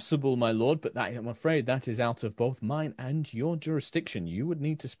possible, my lord, but I'm afraid that is out of both mine and your jurisdiction. You would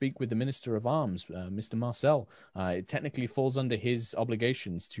need to speak with the Minister of Arms, Mr. Marcel. It technically falls under his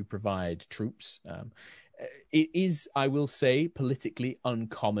obligations to provide troops. It is, I will say, politically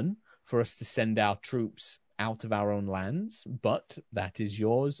uncommon for us to send our troops out of our own lands, but that is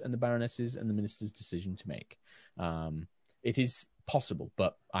yours and the Baroness's and the Minister's decision to make. It is possible,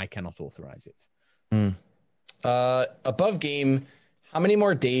 but I cannot authorize it. Above game, how many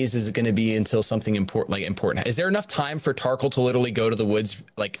more days is it going to be until something important? Is there enough time for Tarkle to literally go to the woods,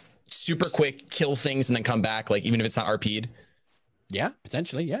 like super quick, kill things, and then come back, like even if it's not RP'd? Yeah,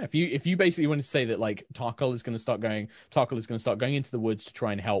 potentially. Yeah, if you basically want to say that like Tarkle is going to start going into the woods to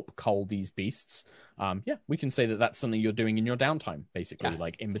try and help cull these beasts. Yeah, we can say that that's something you're doing in your downtime, basically,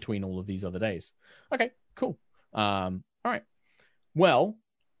 like in between all of these other days. Okay, cool. All right. Well,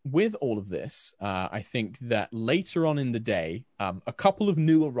 with all of this, I think that later on in the day, a couple of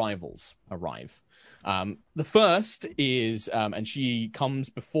new arrivals arrive. The first is, and she comes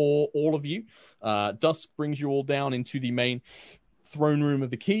before all of you. Dusk brings you all down into the main throne room of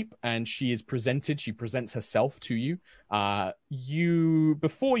the keep, and she presents herself to you.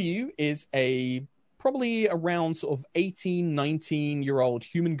 Before you is a probably around sort of 18, 19-year-old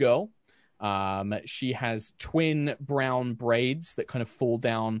human girl. She has twin brown braids that kind of fall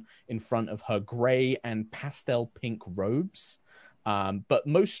down in front of her gray and pastel pink robes. But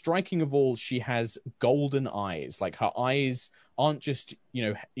most striking of all, she has golden eyes. Like her eyes aren't just,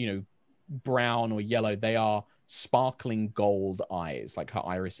 brown or yellow. They are sparkling gold eyes. Like her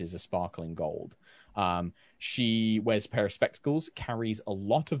irises are sparkling gold. She wears a pair of spectacles, carries a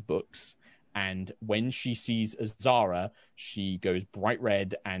lot of books. And when she sees Azara, she goes bright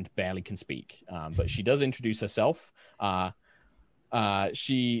red and barely can speak. But she does introduce herself.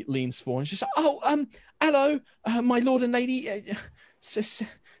 She leans forward and she's like, hello, my lord and lady,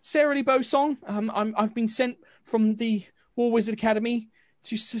 Sarah Lee Bosong. I've been sent from the War Wizard Academy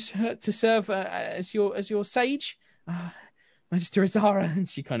to serve as your sage, Magister Azara. And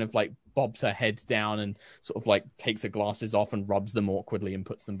she kind of like bobs her head down and sort of like takes her glasses off and rubs them awkwardly and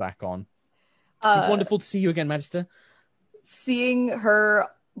puts them back on. It's wonderful to see you again, Magister. Seeing her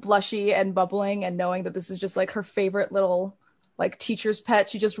blushy and bubbling and knowing that this is just like her favorite little like teacher's pet,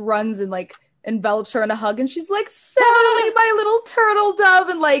 she just runs and like envelops her in a hug and she's like, Sally, my little turtle dove,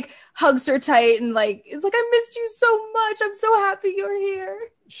 and like hugs her tight and like it's like, I missed you so much. I'm so happy you're here.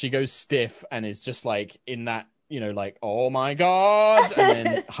 She goes stiff and is just like in that, like, oh my God, and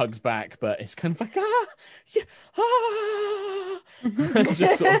then hugs back, but it's kind of like,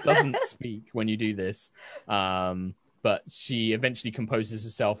 just sort of doesn't speak when you do this. But she eventually composes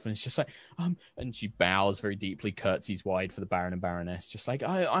herself and it's just like, and she bows very deeply, curtsies wide for the Baron and Baroness, just like,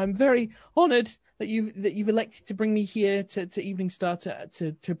 I'm very honored that you've elected to bring me here to Evening Star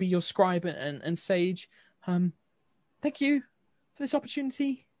to be your scribe and sage. Thank you for this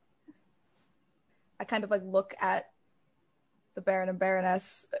opportunity. I kind of like look at the Baron and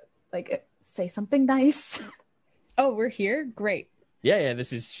Baroness, like say something nice. Oh, we're here? Great. Yeah,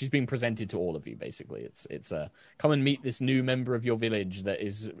 she's being presented to all of you, basically. It's come and meet this new member of your village that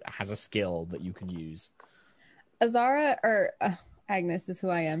has a skill that you can use. Azara, or Agnes is who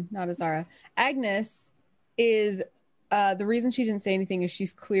I am, not Azara. Agnes is, the reason she didn't say anything is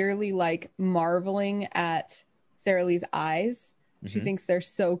she's clearly like marveling at Sarah Lee's eyes. She thinks they're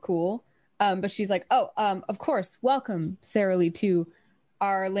so cool. But she's like, of course, welcome, Sarah Lee, to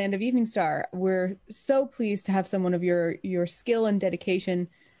our land of Evening Star. We're so pleased to have someone of your skill and dedication.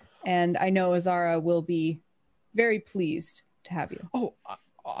 And I know Azara will be very pleased to have you. Oh,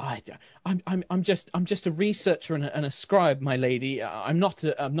 I'm just a researcher and a scribe, my lady. I'm not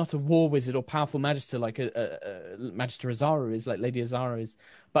a war wizard or powerful magister like a Magister Azara is, like Lady Azara is.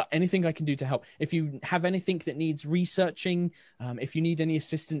 But anything I can do to help. If you have anything that needs researching, if you need any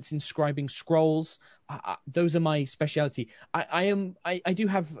assistance in scribing scrolls, those are my speciality. I'm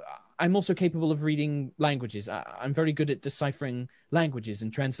also capable of reading languages. I'm very good at deciphering languages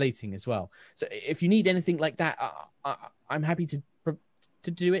and translating as well. So if you need anything like that, I'm happy to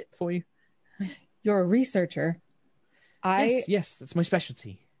do it for you. You're a researcher. Yes, that's my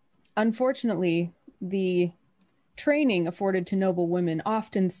specialty. Unfortunately, the training afforded to noble women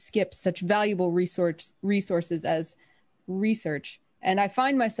often skips such valuable resources as research, and I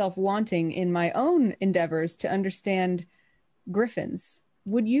find myself wanting in my own endeavors to understand griffins.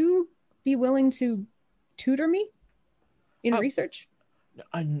 Would you be willing to tutor me in research?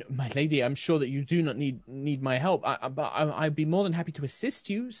 My lady, I'm sure that you do not need my help. But I'd be more than happy to assist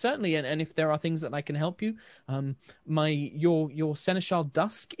you, certainly. And if there are things that I can help you, your Seneschal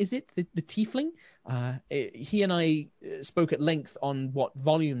Dusk, is it the tiefling? He and I spoke at length on what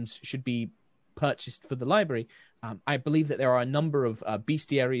volumes should be purchased for the library. I believe that there are a number of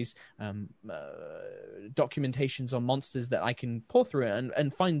bestiaries, documentations on monsters that I can pour through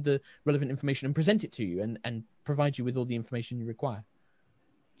and find the relevant information and present it to you and provide you with all the information you require.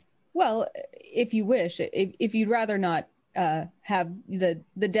 Well, if you wish, if you'd rather not have the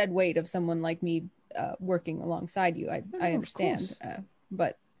dead weight of someone like me working alongside you, I understand.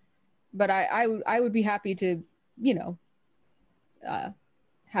 But I would be happy to,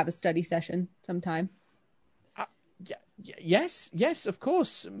 have a study session sometime. Yes, of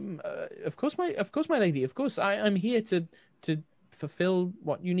course, my lady. Of course, I'm here to fulfill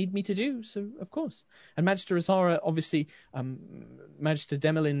what you need me to do. So, of course. And Magister Azara, obviously, Magister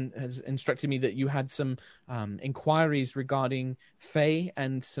Demelin has instructed me that you had some inquiries regarding Fae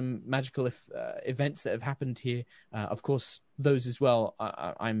and some magical events that have happened here. Of course, those as well.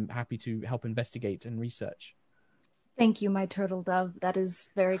 I'm happy to help investigate and research. Thank you, my turtle dove. That is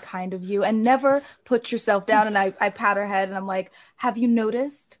very kind of you. And never put yourself down. And I pat her head and I'm like, have you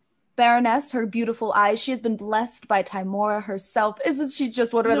noticed? Baroness, her beautiful eyes, she has been blessed by Timora herself. Isn't she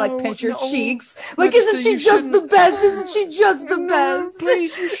just what do I like pinch her cheeks? Like, Magister, isn't she just the best? Isn't she just the best?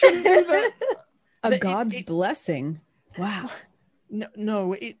 Please, you shouldn't do that. A god's blessing. Wow.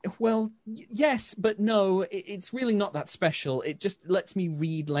 No. Yes, but no. It's really not that special. It just lets me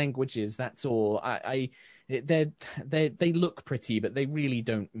read languages. That's all. They look pretty, but they really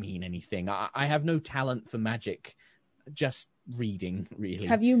don't mean anything. I have no talent for magic. Just reading, really.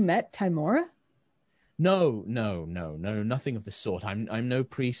 Have you met Timora? No, nothing of the sort. I'm no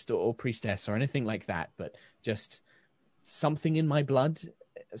priest or priestess or anything like that, but just something in my blood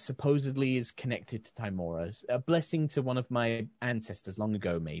supposedly is connected to Timora. A blessing to one of my ancestors long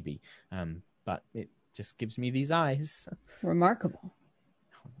ago, maybe. But it just gives me these eyes. Remarkable.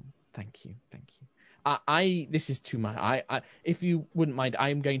 Thank you. This is too much. If you wouldn't mind,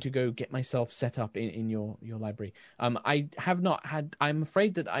 I'm going to go get myself set up in your library. I'm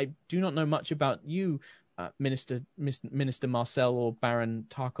afraid that I do not know much about you, Minister Marcel or Baron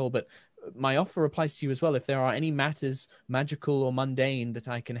Tarkle, but my offer applies to you as well. If there are any matters, magical or mundane, that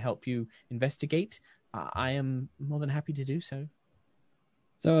I can help you investigate, I am more than happy to do so.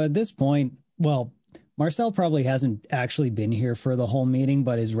 So at this point, well, Marcel probably hasn't actually been here for the whole meeting,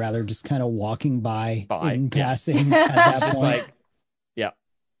 but is rather just kind of walking by in passing at that just point. Like, yeah.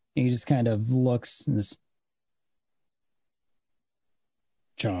 He just kind of looks and is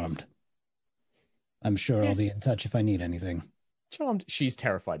charmed. I'm sure I'll be in touch if I need anything. Charmed. She's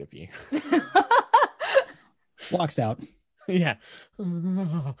terrified of you. Walks out. Yeah.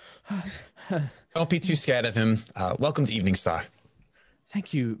 Don't be too scared of him. Welcome to Evening Star.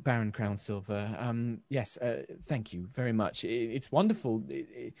 Thank you, Baron Crown Silver. Yes, thank you very much. It's wonderful.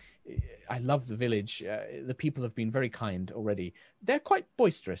 I love the village. The people have been very kind already. They're quite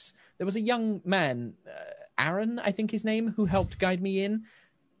boisterous. There was a young man, Aaron, I think his name, who helped guide me in.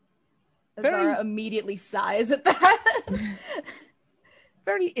 Azara immediately sighs at that.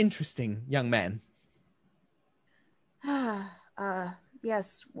 Very interesting young man.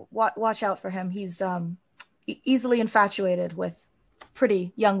 Yes, watch out for him. He's easily infatuated with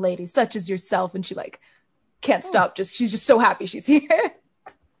pretty young ladies such as yourself, and she can't stop. She's just so happy she's here.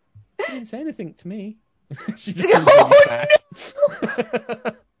 She didn't say anything to me. She just seems really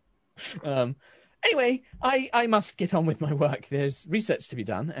sad. Anyway, I must get on with my work. There's research to be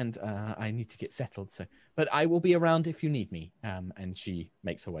done, and I need to get settled. So, but I will be around if you need me. And she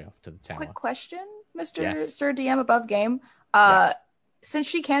makes her way off to the tower. Quick question, Mr. Yes. Sir DM above game. Since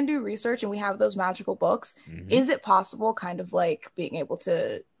she can do research and we have those magical books, is it possible, kind of like being able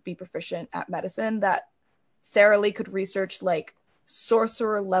to be proficient at medicine, that Sarah Lee could research like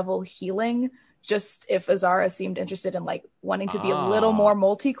sorcerer level healing? Just if Azara seemed interested in like wanting to be a little more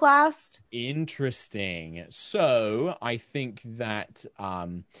multi-classed. Interesting. So I think that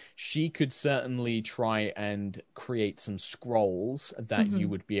she could certainly try and create some scrolls that you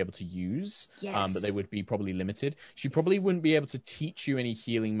would be able to use, but they would be probably limited. She probably wouldn't be able to teach you any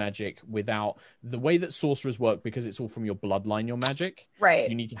healing magic without the way that sorcerers work, because it's all from your bloodline, your magic. Right.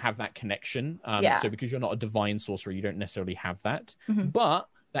 You need to have that connection. So because you're not a divine sorcerer, you don't necessarily have that. But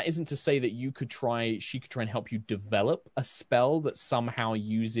that isn't to say that she could try and help you develop a spell that somehow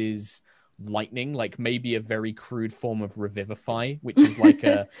uses lightning, like maybe a very crude form of revivify, which is like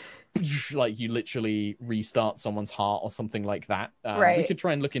like you literally restart someone's heart or something like that. We could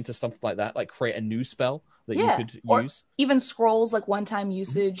try and look into something like that, like create a new spell that you could use. Even scrolls, like one-time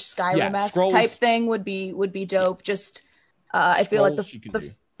usage, Skyrim-esque type thing would be dope. Just I feel like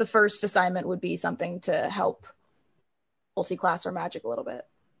the first assignment would be something to help multi-class or magic a little bit.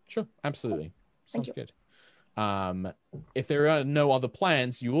 Sure, absolutely. Sounds good. If there are no other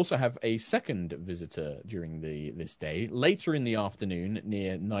plans, you also have a second visitor during this day. Later in the afternoon,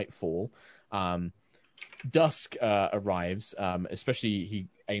 near nightfall, Dusk arrives. Especially, he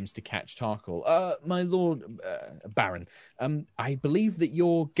aims to catch Tarkle. My lord, Baron, I believe that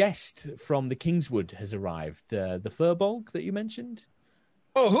your guest from the Kingswood has arrived. The Furbolg that you mentioned.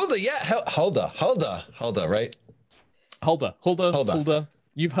 Oh, Hulda, yeah, Hulda, right? Hulda.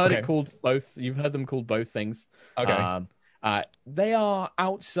 You've heard it called both. You've heard them called both things. Okay. They are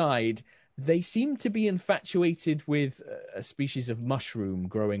outside. They seem to be infatuated with a species of mushroom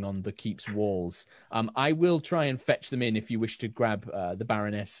growing on the keep's walls. I will try and fetch them in if you wish to grab the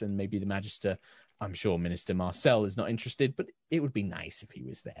Baroness and maybe the Magister. I'm sure Minister Marcel is not interested, but it would be nice if he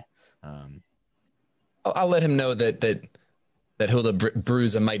was there. I'll let him know that Hilda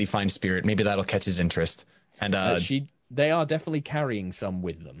brews a mighty fine spirit. Maybe that'll catch his interest. And they are definitely carrying some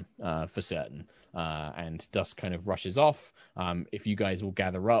with them, for certain. And Dusk kind of rushes off. If you guys will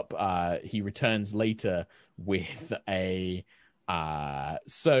gather up, he returns later with a...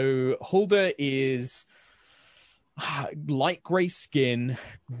 So Hulda is light grey skin,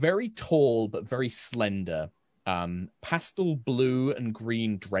 very tall but very slender. Pastel blue and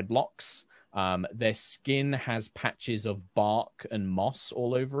green dreadlocks. Their skin has patches of bark and moss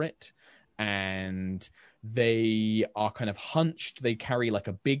all over it. And they are kind of hunched. They carry like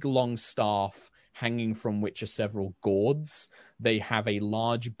a big long staff hanging from which are several gourds. They have a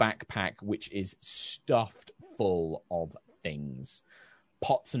large backpack which is stuffed full of things.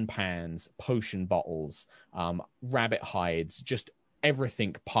 Pots and pans, potion bottles, rabbit hides, just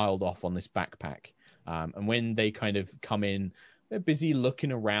everything piled off on this backpack. And when they kind of come in, they're busy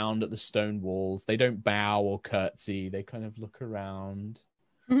looking around at the stone walls. They don't bow or curtsy. They kind of look around.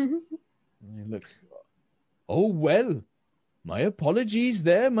 They look... Oh, well, my apologies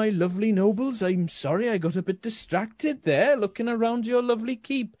there, my lovely nobles. I'm sorry I got a bit distracted there, looking around your lovely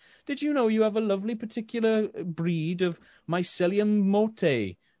keep. Did you know you have a lovely particular breed of Mycelium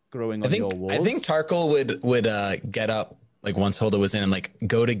morte growing on your walls? I think Tarkle would get up, like, once Hulda was in and, like,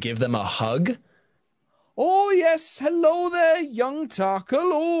 go to give them a hug. Oh, yes. Hello there, young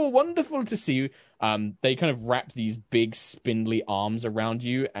Tarkle. Oh, wonderful to see you. They kind of wrap these big, spindly arms around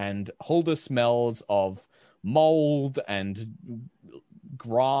you, and Hulda smells of mold and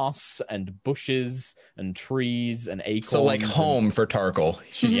grass and bushes and trees and acorns. So like home for Tarkle.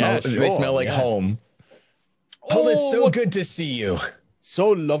 They smell like home. Oh, it's so good to see you. So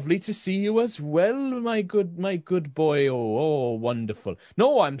lovely to see you as well, my good boy. Oh, wonderful.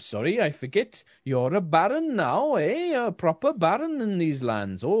 No, I'm sorry, I forget. You're a baron now, eh? A proper baron in these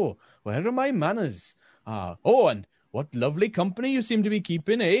lands. Oh, where are my manners? Oh, and what lovely company you seem to be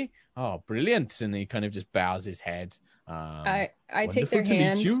keeping, eh? Oh, brilliant. And he kind of just bows his head. I take their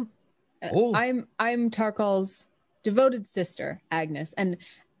hand. Meet you. I'm Tarkal's devoted sister, Agnes, and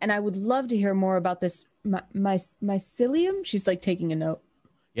I would love to hear more about this mycelium. She's like taking a note.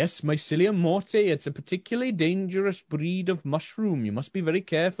 Yes, Mycelium morte. It's a particularly dangerous breed of mushroom. You must be very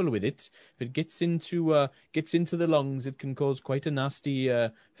careful with it. If it gets into the lungs, it can cause quite a nasty,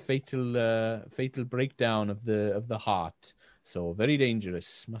 fatal breakdown of the heart. So very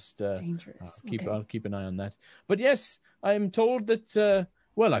dangerous. Dangerous. I'll keep an eye on that. But yes, I am told that.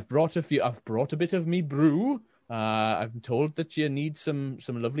 I've brought a bit of me brew. I'm told that you need some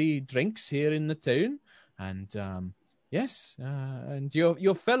lovely drinks here in the town, and yes, and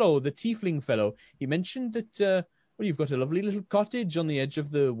your fellow, the tiefling fellow, he mentioned that well, you've got a lovely little cottage on the edge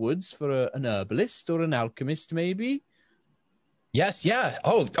of the woods for an herbalist or an alchemist, maybe. Yes, yeah.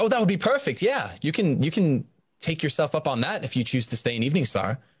 Oh, that would be perfect. Yeah, you can take yourself up on that if you choose to stay in Evening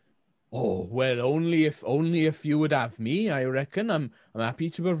Star. Oh, well, only if you would have me, I reckon. I'm happy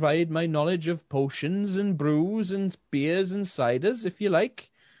to provide my knowledge of potions and brews and beers and ciders, if you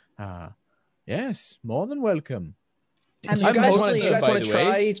like. Yes, more than welcome. I'm Do you guys want especially- to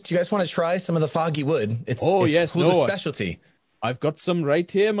try? Do you guys want to try some of the foggy wood? It's yes, Hulda's no, specialty. I've got some right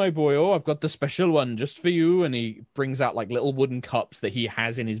here, my boy. Oh, I've got the special one just for you. And he brings out like little wooden cups that he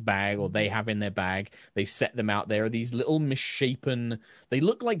has in his bag, or they have in their bag. They set them out there. These little misshapen, they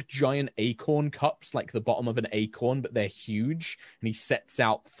look like giant acorn cups, like the bottom of an acorn, but they're huge. And he sets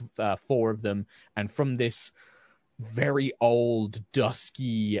out 4 of them. And from this very old,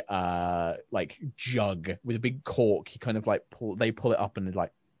 dusky, like jug with a big cork, he kind of like they pull it up and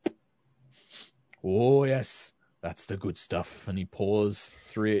like, oh, yes. That's the good stuff. And he pours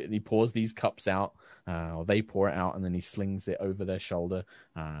through it. He pours these cups out, or they pour it out, and then he slings it over their shoulder.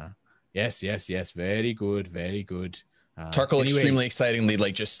 Yes. Very good, very good. Tarkle extremely excitingly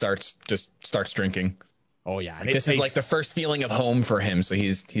just starts drinking. Oh yeah, like, this is like the first feeling of home for him. So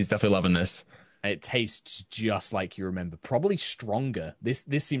he's definitely loving this. It tastes just like you remember, probably stronger. This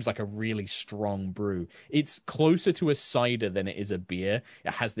seems like a really strong brew. It's closer to a cider than it is a beer.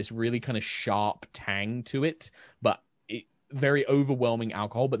 It has this really kind of sharp tang to it, but very overwhelming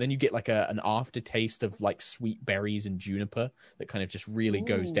alcohol. But then you get like an aftertaste of like sweet berries and juniper that kind of just really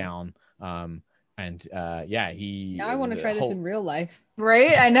goes down. He. Now I want to try this in real life.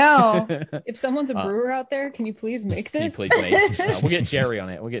 Right? I know. If someone's a brewer out there, can you please make this? Can you please make? We'll get Jerry on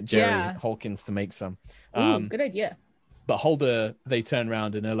it. We'll get Jerry Hawkins to make some. Good idea. But Hulda, they turn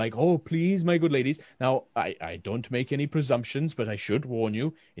around and are like, "Oh, please, my good ladies. Now, I don't make any presumptions, but I should warn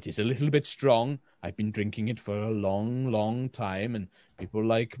you, it is a little bit strong. I've been drinking it for a long, long time, and people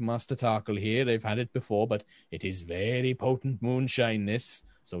like Master Tarkle here, they've had it before, but it is very potent moonshine, this.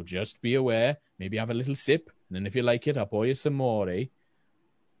 So just be aware. Maybe have a little sip, and then if you like it, I'll pour you some more, eh?"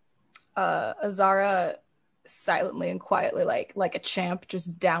 Azara silently and quietly, like a champ,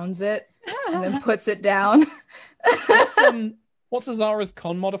 just downs it and then puts it down. What's Azara's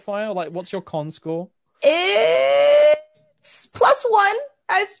con modifier? Like, what's your con score? It's +1.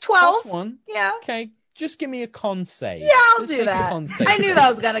 It's 12. +1? Yeah. Okay, just give me a con save. Yeah, I'll do that. I knew that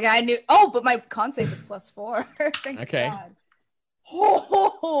was gonna go. I knew. Oh, but my con save is +4. Thank God.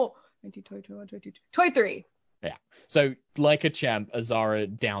 Oh, 23. Yeah. So, like a champ, Azara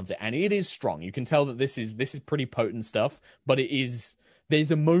downs it, and it is strong. You can tell that this is pretty potent stuff, but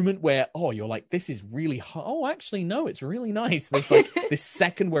there's a moment where, you're like, this is really actually, no, it's really nice. There's like this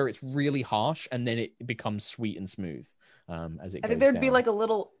second where it's really harsh, and then it becomes sweet and smooth as it goes. I think there'd down. be like a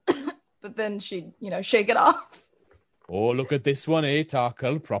little, but then she'd, shake it off. Oh, look at this one, eh,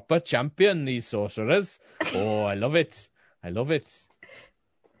 Tarkle? Proper champion, these sorcerers. Oh, I love it.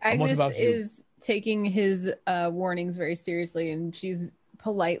 Agnes is taking his warnings very seriously, and she's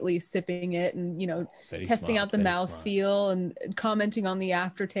politely sipping it and very testing smart, out the mouthfeel and commenting on the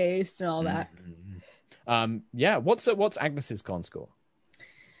aftertaste and all that. What's Agnes's con score?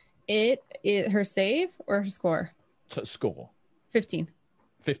 It her save or her score? Score 15.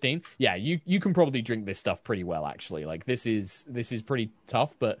 15. Yeah, you can probably drink this stuff pretty well, actually. Like, this is pretty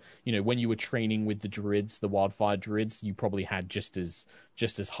tough, but when you were training with the druids, the wildfire druids, you probably had just as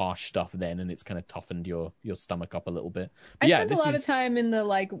harsh stuff then, and it's kind of toughened your stomach up a little bit. But I spent a lot of time in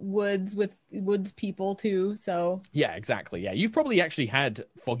the woods with woods people too, so yeah, exactly. Yeah, you've probably actually had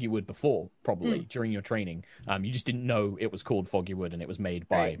foggy wood before, probably during your training. You just didn't know it was called foggy wood and it was made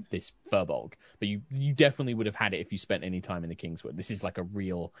by this furbolg, but you definitely would have had it if you spent any time in the Kingswood. This is like a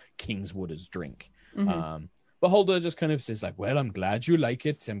real Kingswooders drink. But Hulda just kind of says like, well, I'm glad you like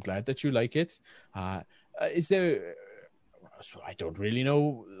it. I'm glad that you like it. Is there... So I don't really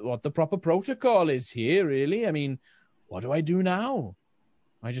know what the proper protocol is here, really. I mean, what do I do now?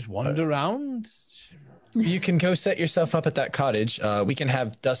 I just wander around? You can go set yourself up at that cottage. We can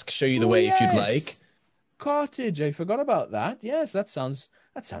have Dusk show you the way if you'd like. Cottage, I forgot about that. Yes, that sounds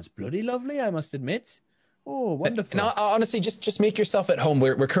bloody lovely, I must admit. Oh, wonderful. And honestly, just make yourself at home.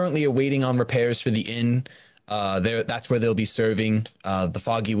 We're currently awaiting on repairs for the inn. That's where they'll be serving the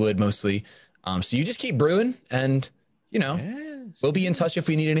foggy wood mostly. So you just keep brewing and... we'll be in touch if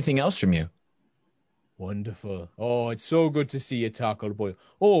we need anything else from you. Wonderful. Oh, it's so good to see you, Tarkle boy.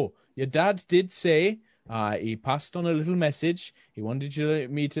 Oh, your dad did say he passed on a little message. He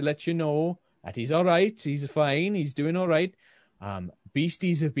wanted me to let you know that he's all right. He's fine. He's doing all right.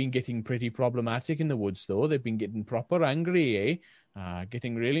 Beasties have been getting pretty problematic in the woods, though. They've been getting proper angry,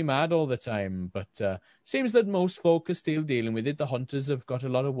 getting really mad all the time. But seems that most folk are still dealing with it. The hunters have got a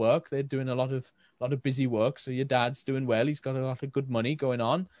lot of work. They're doing a lot of busy work. So your dad's doing well. He's got a lot of good money going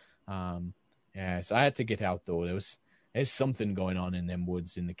on. So I had to get out, though. There's something going on in them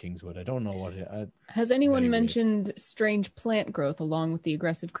woods in the Kingswood. I don't know what it. Has anyone mentioned strange plant growth along with the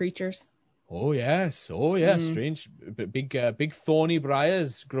aggressive creatures? Oh yes, strange, big thorny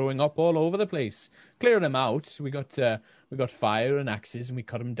briars growing up all over the place. Clearing them out. We got fire and axes and we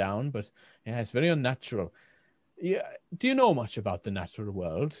cut them down. But yeah, it's very unnatural. Yeah, do you know much about the natural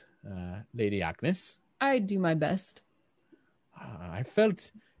world, Lady Agnes? I do my best. I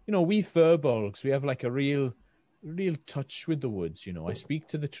felt, we furbolgs, we have like a real touch with the woods. I speak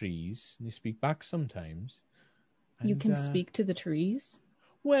to the trees and they speak back sometimes. You can speak to the trees?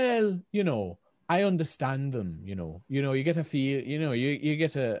 Well, I understand them, you get a feel, you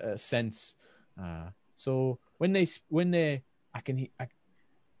get a sense. So when they,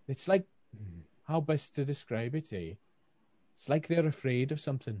 it's like, how best to describe it, eh? It's like they're afraid of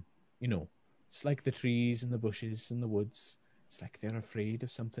something, it's like the trees and the bushes and the woods. It's like they're afraid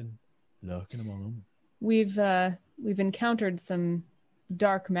of something lurking among them. We've encountered some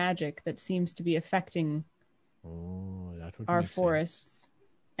dark magic that seems to be affecting our forests. Sense.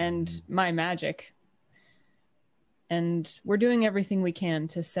 And my magic. And we're doing everything we can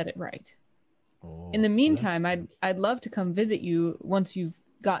to set it right. In the meantime, I'd love to come visit you once you've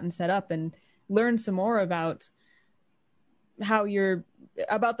gotten set up and learn some more about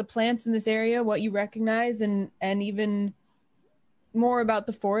about the plants in this area, what you recognize, and even more about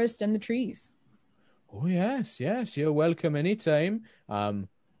the forest and the trees. Oh yes, you're welcome anytime.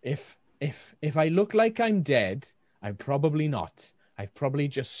 If I look like I'm dead, I'm probably not. I've probably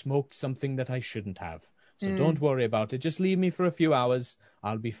just smoked something that I shouldn't have. So don't worry about it. Just leave me for a few hours.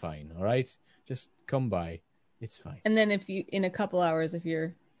 I'll be fine. All right? Just come by. It's fine. And then in a couple hours, if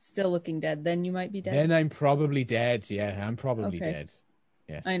you're still looking dead, then you might be dead. Then I'm probably dead. Yeah, I'm probably dead.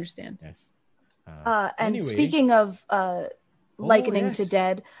 Yes. I understand. Yes. And anyway. Speaking of likening to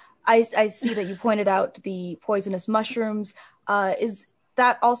dead, I see that you pointed out the poisonous mushrooms. Is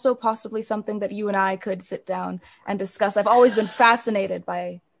that also possibly something that you and I could sit down and discuss? I've always been fascinated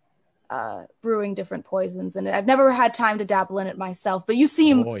by brewing different poisons, and I've never had time to dabble in it myself, but you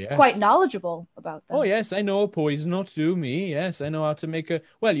seem quite knowledgeable about them. Oh yes, I know a poison or two, me. Yes, I know how to make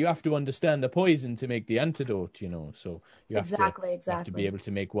you have to understand the poison to make the antidote, so you have to be able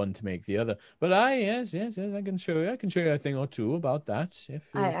to make one to make the other. But I can show you a thing or two about that if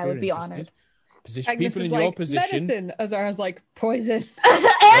I would be honored. People in your position. Medicine. Azara's like poison.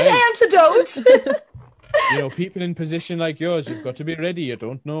 And antidote. People in position like yours, you've got to be ready. You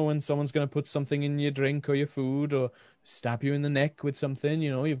don't know when someone's going to put something in your drink or your food or stab you in the neck with something.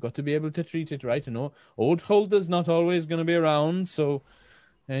 You've got to be able to treat it right. Old Hulda's not always going to be around, so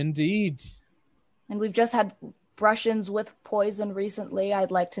indeed. And we've just had brush-ins with poison recently.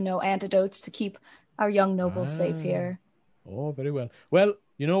 I'd like to know antidotes to keep our young nobles safe here. Oh, very well. Well,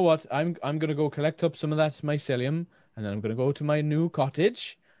 you know what? I'm going to go collect up some of that mycelium, and then I'm going to go to my new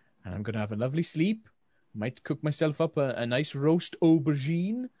cottage, and I'm going to have a lovely sleep. Might cook myself up a nice roast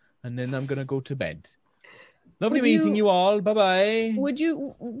aubergine, and then I'm going to go to bed. Lovely meeting you all. Bye-bye.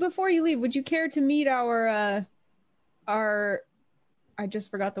 Before you leave, would you care to meet our I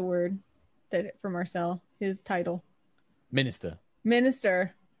just forgot the word for Marcel, his title. Minister.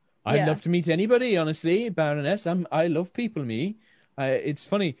 I'd love to meet anybody, honestly, Baroness. I love people, me. It's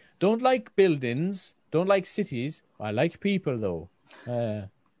funny. Don't like buildings, don't like cities. I like people, though.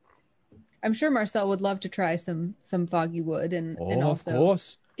 I'm sure Marcel would love to try some foggy wood and also of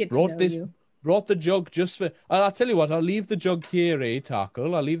course. Get to know you. Brought the jug just for... I'll tell you what, I'll leave the jug here,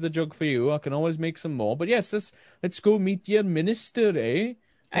 Tarkle? I'll leave the jug for you. I can always make some more. But yes, let's go meet your minister, eh?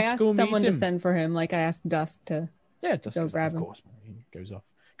 I asked someone to send for him, like I asked Dusk to go grab him. Of course. He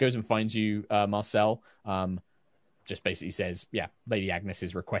goes and finds you, Marcel. Just basically says, Lady Agnes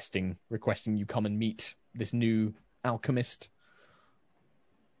is requesting you come and meet this new alchemist.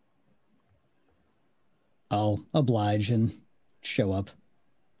 I'll oblige and show up.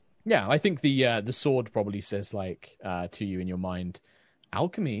 Yeah, I think the sword probably says to you in your mind,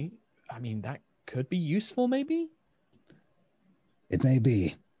 alchemy. I mean, that could be useful, maybe. It may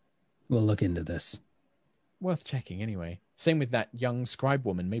be. We'll look into this. Worth checking, anyway. Same with that young scribe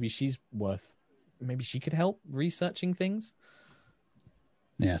woman. Maybe she could help researching things.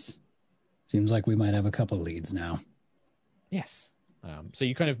 Yes, seems like we might have a couple leads now. Yes. So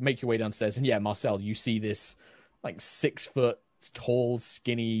you kind of make your way downstairs, and Marcel, you see this 6 foot tall,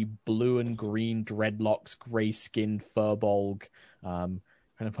 skinny, blue and green dreadlocks, grey-skinned furbolg, kind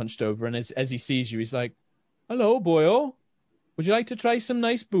of hunched over. And as he sees you, he's like, "Hello, boyo. Would you like to try some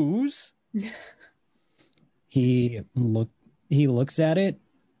nice booze?" He looks at it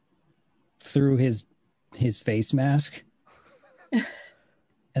through his face mask.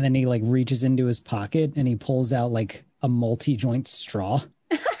 And then he like reaches into his pocket and he pulls out like a multi-joint straw.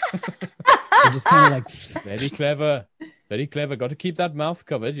 Just kind of like Very clever. Very clever. Got to keep that mouth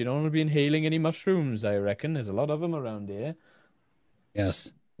covered. You don't want to be inhaling any mushrooms, I reckon. There's a lot of them around here.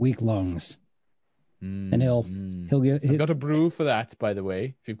 Yes, weak lungs. And he'll get. I've got a brew for that, by the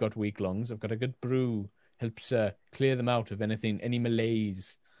way. If you've got weak lungs, I've got a good brew. Helps clear them out of any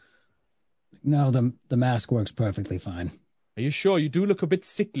malaise. No, the mask works perfectly fine. Are you sure? You do look a bit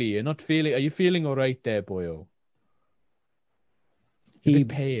sickly. You're not feeling. Are you feeling all right there, boyo? He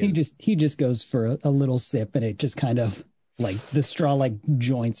just goes for a little sip, and it just kind of like the straw like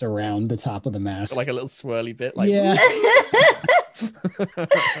joints around the top of the mask, like a little swirly bit. Like, yeah.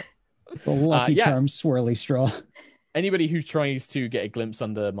 The Lucky Charms swirly straw. Anybody who tries to get a glimpse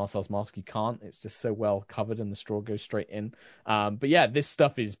under Marcel's mask, you can't. It's just so well covered, and the straw goes straight in. But yeah, this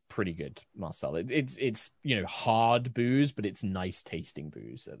stuff is pretty good, Marcel. It's hard booze, but it's nice tasting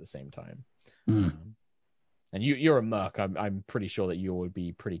booze at the same time. And you're a merc. I'm pretty sure that you would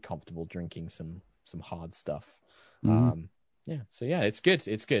be pretty comfortable drinking some hard stuff. So yeah, it's good.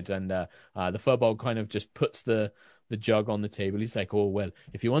 It's good. And the furball kind of just puts the jug on the table. He's like, "Oh, well,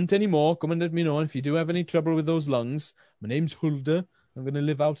 if you want any more, come and let me know. And if you do have any trouble with those lungs, my name's Hulda. I'm going to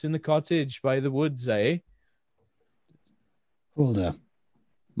live out in the cottage by the woods, eh?" Hulda.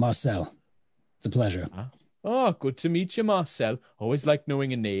 Marcel. It's a pleasure. Oh, good to meet you, Marcel. Always like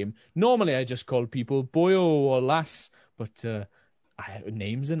knowing a name. Normally, I just call people boyo or lass, but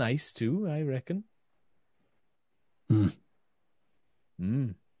names are nice too, I reckon.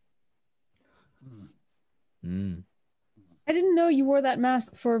 I didn't know you wore that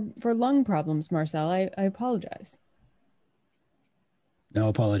mask for lung problems, Marcel. I apologize. No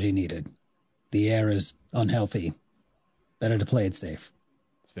apology needed. The air is unhealthy. Better to play it safe.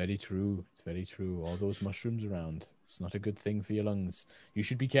 It's very true. It's very true. All those mushrooms around. It's not a good thing for your lungs. You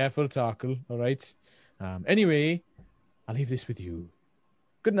should be careful, Tarkle, all right? Anyway, I'll leave this with you.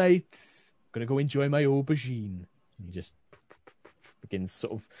 Good night. Gonna go enjoy my aubergine. And he just begins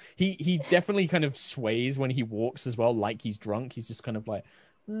sort of... He definitely kind of sways when he walks as well, like he's drunk. He's just kind of like...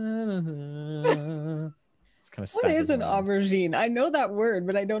 It's kind of what is an aubergine? I know that word,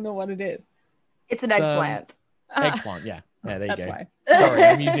 but I don't know what it is. It's an eggplant. Eggplant, yeah. Yeah, there you That's go. why. Sorry,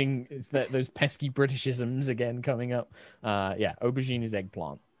 I'm using those pesky Britishisms again coming up. Yeah, aubergine is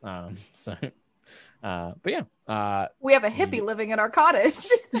eggplant. But yeah. We have a hippie living in our cottage.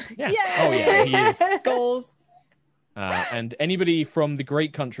 Yeah. Yay! Oh yeah, he is. Goals. And anybody from the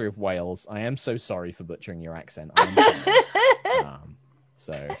great country of Wales, I am so sorry for butchering your accent. I'm sorry.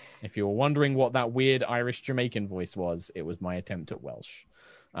 So if you were wondering what that weird Irish Jamaican voice was, it was my attempt at Welsh.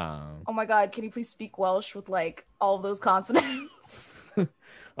 Oh my god, can you please speak Welsh with like all of those consonants?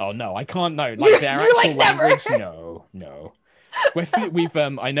 Oh no, I can't know. Like their actual language. No. We've we've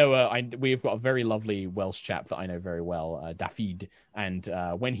got a very lovely Welsh chap that I know very well, Dafydd, and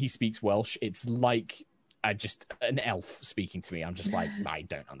when he speaks Welsh, it's like just an elf speaking to me. I'm just like, I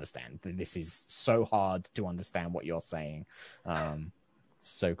don't understand. This is so hard to understand what you're saying.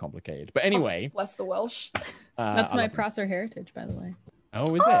 So complicated. But anyway, bless the Welsh. That's my Prosser heritage, by the way.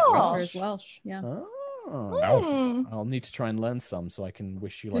 Oh, is it? Prosser is Welsh. Yeah. Oh. I'll need to try and learn some so I can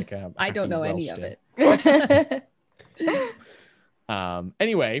wish you like a. I don't know Welsh any of day. it.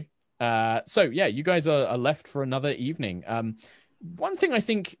 Anyway, so yeah, you guys are left for another evening. One thing I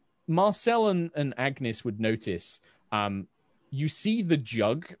think Marcel and Agnes would notice, you see the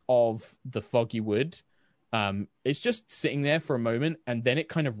jug of the foggy wood. It's just sitting there for a moment, and then it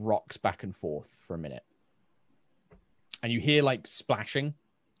kind of rocks back and forth for a minute. And you hear like splashing,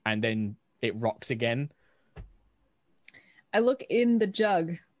 and then it rocks again. I look in the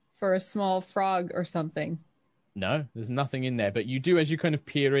jug for a small frog or something. No, there's nothing in there. But you do, as you kind of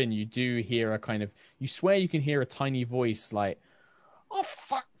peer in, you do hear a kind of... You swear you can hear a tiny voice like, "Oh,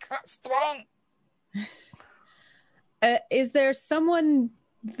 fuck, that's strong." Is there someone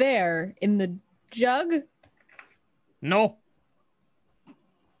there in the jug? No.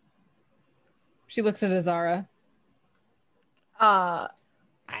 She looks at Azara. Fuck.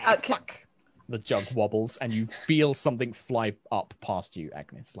 The jug wobbles, and you feel something fly up past you,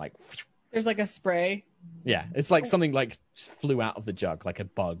 Agnes. Like... There's like a spray. Yeah, it's like something like flew out of the jug, like a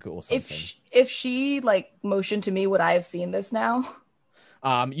bug or something. If she like motioned to me, would I have seen this now?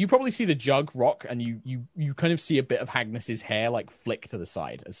 You probably see the jug rock, and you kind of see a bit of Agnes's hair like flick to the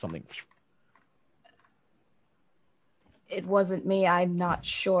side as something. It wasn't me. I'm not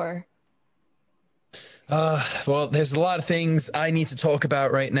sure. Well, there's a lot of things I need to talk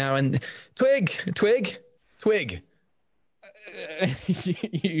about right now. And Twig.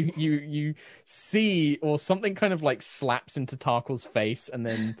 You see, or something kind of like slaps into Tarkle's face, and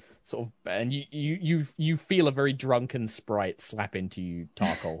then sort of, and you feel a very drunken sprite slap into you,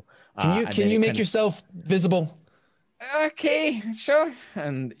 Tarkle. Can you make yourself visible? Okay, sure.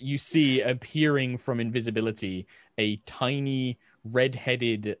 And you see, appearing from invisibility, a tiny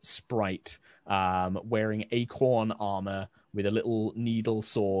red-headed sprite wearing acorn armor with a little needle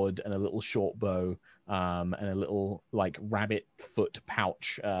sword and a little short bow, and a little like rabbit foot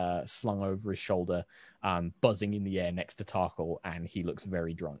pouch slung over his shoulder, buzzing in the air next to Tarkle, and he looks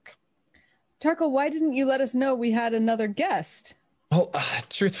very drunk. Tarkle, why didn't you let us know we had another guest? Well,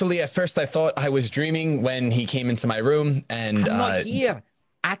 truthfully, at first I thought I was dreaming when he came into my room, and I'm not here.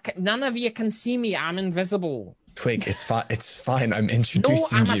 None of you can see me. I'm invisible. Twig, it's fine. It's fine. I'm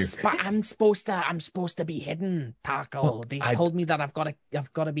introducing you. I'm supposed to be hidden, Tarkle. Well, they told me that I've got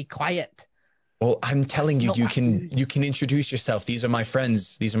to be quiet. Well, I'm telling you, you can introduce yourself. These are my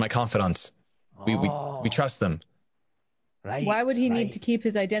friends. These are my confidants. We trust them. Right. Why would he need to keep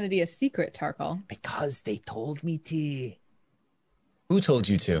his identity a secret, Tarkle? Because they told me to. Who told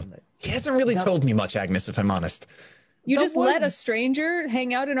you to? He hasn't really told me much, Agnes, if I'm honest. You just let a stranger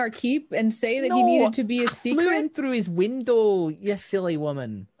hang out in our keep and say that he needed to be a secret? I flew in through his window, you silly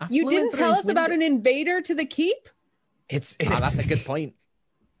woman. You didn't tell us about an invader to the keep? That's a good point.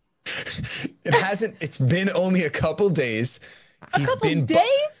 It's been only a couple days.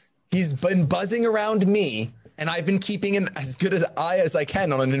 He's been buzzing around me, and I've been keeping an as good an eye as I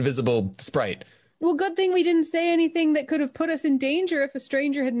can on an invisible sprite. Well, good thing we didn't say anything that could have put us in danger if a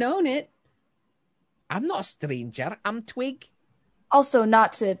stranger had known it. I'm not a stranger. I'm Twig. Also,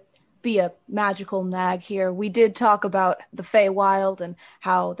 not to be a magical nag here, we did talk about the Feywild and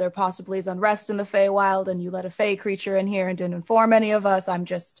how there possibly is unrest in the Feywild, and you let a Fey creature in here and didn't inform any of us.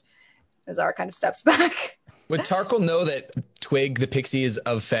 Azar kind of steps back. Would Tarkle know that Twig the pixie is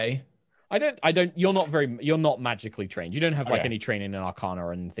of Fey? I don't. You're not magically trained. You don't have any training in Arcana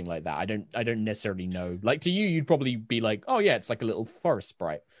or anything like that. I don't necessarily know. Like, to you, you'd probably be like, oh yeah, it's like a little forest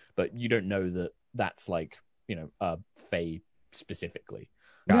sprite, but you don't know that that's like, Fey specifically.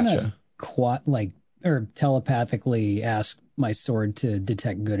 Gotcha. Or telepathically ask my sword to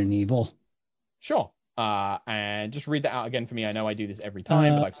detect good and evil. Sure. And just read that out again for me. I know I do this every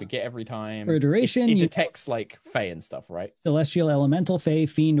time, but I forget every time. For duration, it detects like Fey and stuff, right? Celestial, elemental, Fey,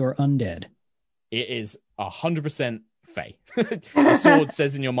 fiend, or undead. It is 100% Fey. The sword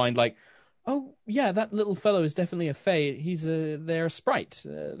says in your mind, like, oh yeah, that little fellow is definitely a Fey. They're a sprite.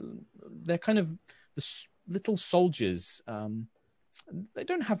 They're kind of the little soldiers. They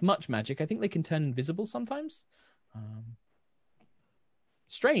don't have much magic. I think they can turn invisible sometimes.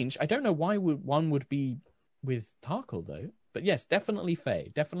 Strange. I don't know why one would be with Tarkle though. But yes, definitely Fey.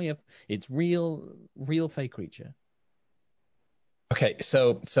 Definitely it's real Fey creature. Okay,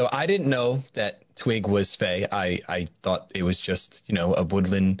 so I didn't know that Twig was Fey. I thought it was just, a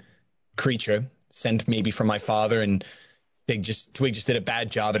woodland creature sent maybe from my father, and Twig just did a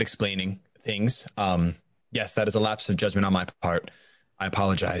bad job at explaining things. Yes, that is a lapse of judgment on my part. I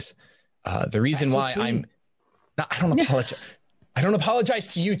apologize. The reason why I don't apologize. I don't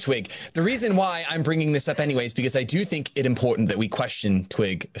apologize to you, Twig. The reason why I'm bringing this up anyways, because I do think it important that we question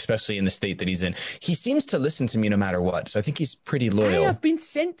Twig, especially in the state that he's in. He seems to listen to me no matter what, so I think he's pretty loyal. I have been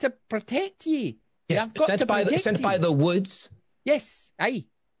sent to protect you. Yes, sent by the woods. Yes, aye.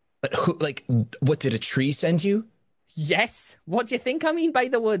 But what did a tree send you? Yes. What do you think I mean by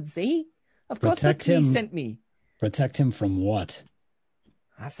the woods, eh? Of course the tree sent me. Protect him from what?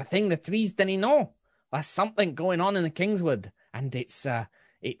 That's the thing the trees didn't know. There's something going on in the Kingswood. And it's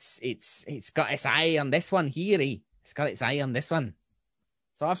got its eye on this one here, eh? It's got its eye on this one.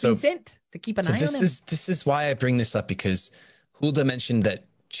 So I've been sent to keep an eye on him. This is why I bring this up, because Hulda mentioned that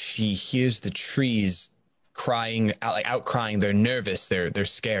she hears the trees crying out, like outcrying. They're nervous. They're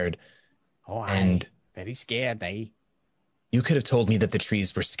scared. Oh, and very scared, eh? You could have told me that the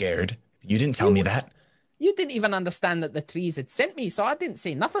trees were scared. You didn't tell me that. You didn't even understand that the trees had sent me, so I didn't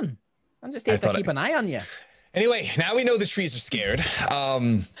say nothing. I'm just here to keep an eye on you. Anyway, now we know the trees are scared.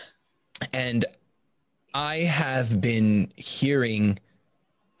 And I have been hearing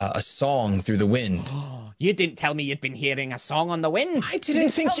a song through the wind. You didn't tell me you'd been hearing a song on the wind. I didn't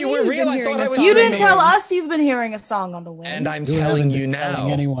think you were real. I thought I was. You didn't tell us you've been hearing a song on the wind. And I'm telling you now.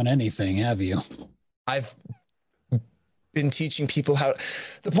 Telling anyone anything, have you? been teaching people how.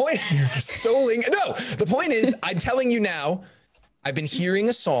 The point stoling. No, the point is, I'm telling you now. I've been hearing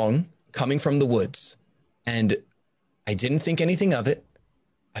a song coming from the woods, and I didn't think anything of it.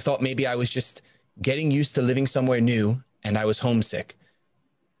 I thought maybe I was just getting used to living somewhere new, and I was homesick.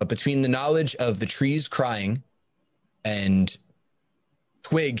 But between the knowledge of the trees crying and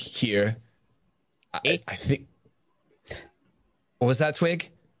Twig here, I think. What was that,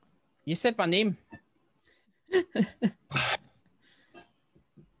 Twig? You said my name.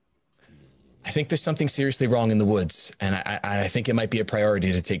 I think there's something seriously wrong in the woods, and I think it might be a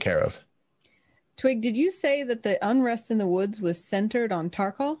priority to take care of. Twig, did you say that the unrest in the woods was centered on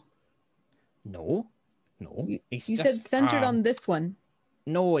Tarkal? No. You said centered on this one.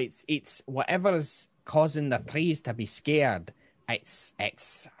 No, it's whatever's causing the trees to be scared. It's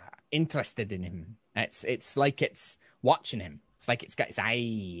interested in him. It's like it's watching him. It's like it's got its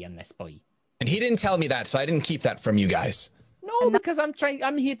eye on this boy. And he didn't tell me that, so I didn't keep that from you guys. No, because I'm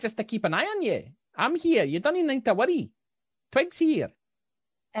here just to keep an eye on you. I'm here. You don't even need to worry. Twig's here.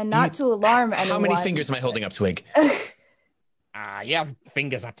 And not to alarm anyone. How many fingers am I holding up, Twig? Your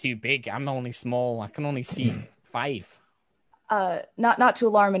fingers are too big. I'm only small. I can only see 5. Not to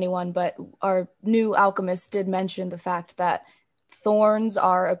alarm anyone, but our new alchemist did mention the fact that thorns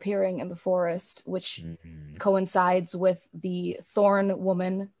are appearing in the forest, which coincides with the thorn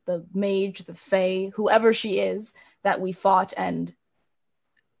woman, the mage, the fae, whoever she is, that we fought and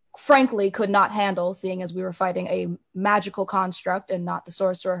frankly could not handle, seeing as we were fighting a magical construct and not the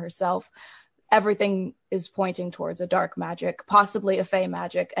sorcerer herself. Everything is pointing towards a dark magic, possibly a fae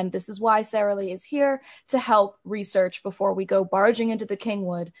magic, and this is why Sarah Lee is here to help research before we go barging into the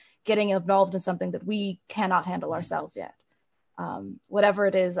Kingwood, getting involved in something that we cannot handle ourselves yet. Whatever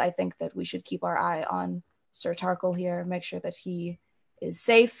it is, I think that we should keep our eye on Sir Tarkal here, make sure that he is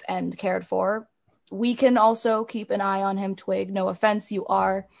safe and cared for. We can also keep an eye on him, Twig. No offense, you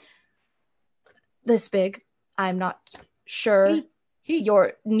are this big. I'm not sure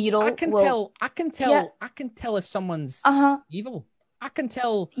your needle I can tell if someone's evil. I can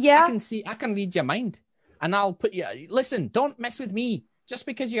tell. Yeah. I can see. I can read your mind, and I'll put you. Listen, don't mess with me. Just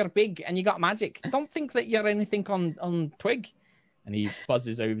because you're big and you got magic, don't think that you're anything on Twig. And he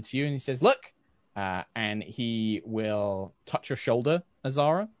buzzes over to you and he says, "Look," and he will touch your shoulder,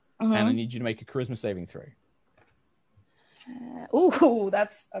 Azara, and I need you to make a charisma saving throw. Ooh,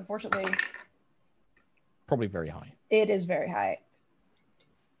 that's unfortunately probably very high. It is very high.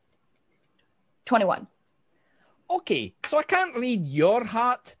 21. Okay, so I can't read your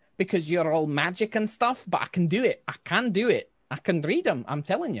heart because you're all magic and stuff, but I can do it. I can read them, I'm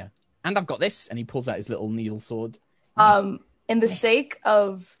telling you. And I've got this. And he pulls out his little needle sword. In the sake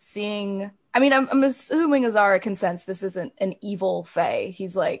of seeing... I mean, I'm assuming Azara can sense this isn't an evil fae.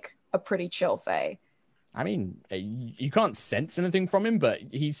 He's like a pretty chill fae. I mean, you can't sense anything from him, but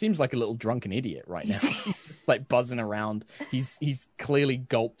he seems like a little drunken idiot right now. He's just like buzzing around. He's clearly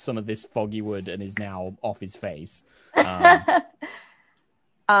gulped some of this foggy wood and is now off his face. What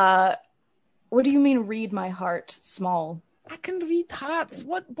do you mean read my heart small? I can read hearts.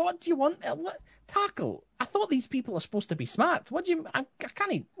 What do you want? What Tackle? I thought these people are supposed to be smart. What do you? I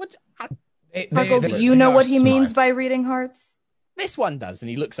can't even. Tackle, do you know what he means by reading hearts? This one does, and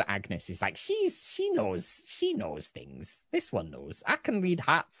he looks at Agnes. He's like, she knows things. This one knows. I can read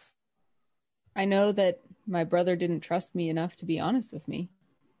hearts. I know that my brother didn't trust me enough to be honest with me.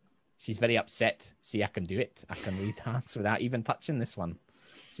 She's very upset. See, I can do it. I can read hearts without even touching this one.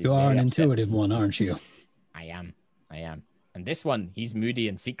 You are an intuitive one, aren't you? I am. And this one, he's moody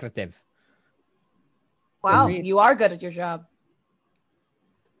and secretive. Wow, you are good at your job.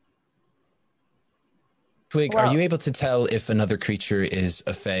 Twig, are you able to tell if another creature is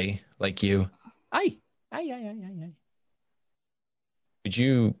a fae like you? Aye. Would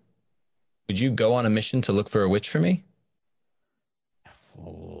you go on a mission to look for a witch for me?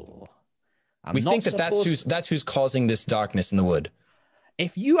 Oh, we think that's who's causing this darkness in the wood.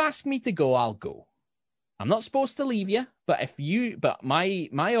 If you ask me to go, I'll go. I'm not supposed to leave you, but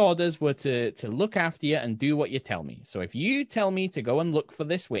my orders were to look after you and do what you tell me. So if you tell me to go and look for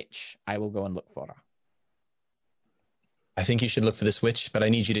this witch, I will go and look for her. I think you should look for this witch, but I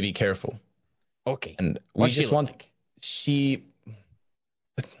need you to be careful. Okay. And she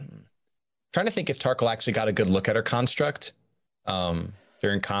trying to think if Tarkal actually got a good look at her construct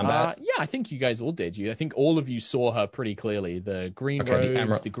during combat. Yeah, I think you guys all did. I think all of you saw her pretty clearly. The green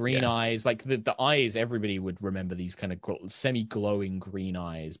robes, the green eyes, like the eyes. Everybody would remember these kind of semi-glowing green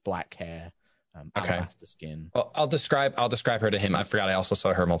eyes, black hair, alabaster skin. Well, I'll describe her to him. I forgot. I also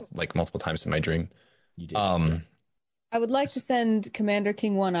saw her multiple times in my dream. You did. Yeah. I would like to send Commander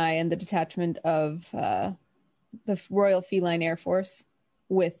King One Eye and the detachment of the Royal Feline Air Force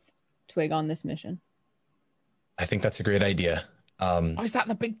with Twig on this mission. I think that's a great idea. Oh, is that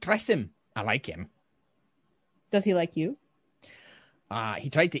the big Tressim? I like him. Does he like you? He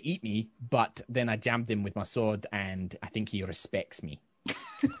tried to eat me, but then I jammed him with my sword, and I think he respects me.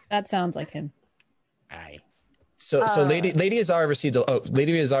 That sounds like him. Aye. So Lady Azara received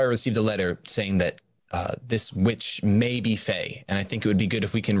a letter saying that this witch may be Fae, and I think it would be good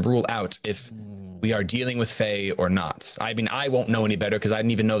if we can rule out if we are dealing with Fae or not. I mean, I won't know any better because I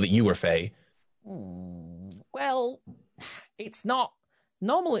didn't even know that you were Fae. Well, it's not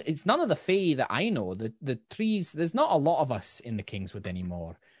normally. It's none of the Fae that I know. The trees. There's not a lot of us in the Kingswood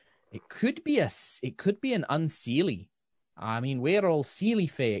anymore. It could be an unseelie. I mean, we're all seelie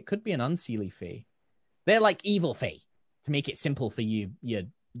Fae. It could be an unseelie Fae. They're like evil Fae, to make it simple for you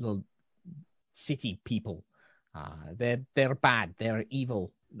little city people. They're bad. They're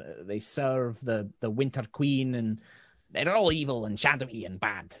evil. They serve the Winter Queen, and they're all evil and shadowy and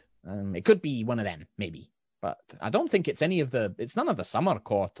bad. It could be one of them, maybe. But I don't think it's it's none of the Summer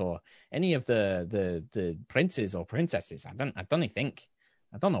Court or any of the princes or princesses. I don't think.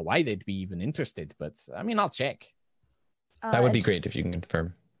 I don't know why they'd be even interested, but I mean, I'll check. That would be great if you can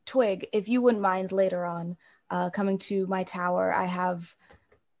confirm. Twig, if you wouldn't mind later on coming to my tower, I have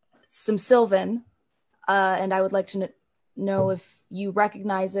some Sylvan, and I would like to know if you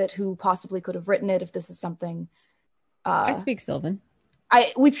recognize it, who possibly could have written it, if this is something. I speak Sylvan.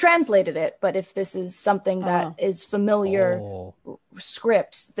 We've translated it, but if this is something that is familiar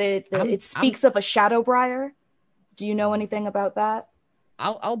script, it speaks of a Shadowbriar. Do you know anything about that?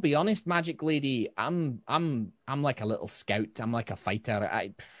 I'll be honest, Magic Lady. I'm like a little scout. I'm like a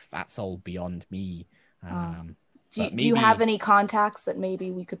fighter. That's all beyond me. Do you have any contacts that maybe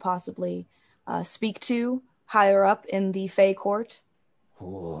we could possibly speak to higher up in the Fae court?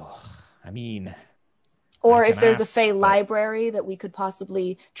 I mean, or if there's a Fae library that we could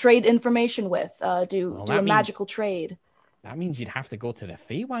possibly trade information with, do a magical trade. That means you'd have to go to the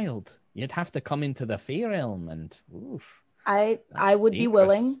Feywild. You'd have to come into the Fey realm, and I would be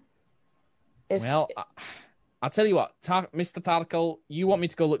willing. Well, I'll tell you what, Mr. Tarkle, you want me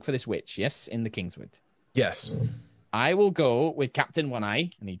to go look for this witch, yes, in the Kingswood? Yes. I will go with Captain One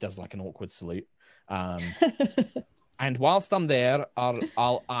Eye, and he does like an awkward salute. And whilst I'm there,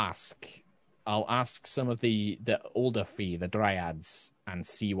 I'll ask some of the older Fey, the Dryads, and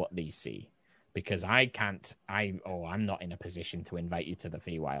see what they see. Because I'm not in a position to invite you to the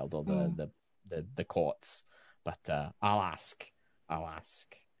Feywild or the courts. But I'll ask. How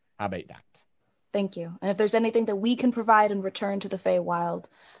about that? Thank you. And if there's anything that we can provide in return to the Feywild,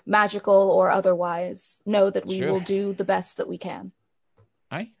 magical or otherwise, know that we will do the best that we can.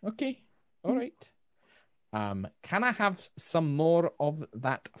 Aye, okay. All right. Can I have some more of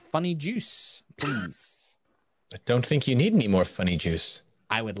that funny juice, please? I don't think you need any more funny juice.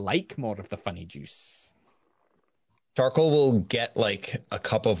 I would like more of the funny juice. Tarkle will get like a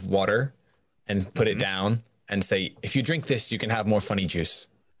cup of water and put it down and say, if you drink this, you can have more funny juice.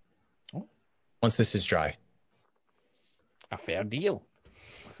 Oh. Once this is dry. A fair deal.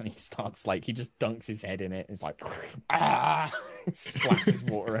 And he starts he just dunks his head in it. It's like, splashes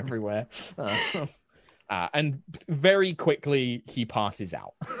water everywhere. And very quickly, he passes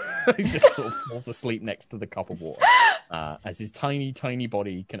out. He just sort of falls asleep next to the cup of water, as his tiny, tiny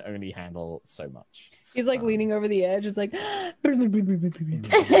body can only handle so much. He's leaning over the edge. It's like, yeah.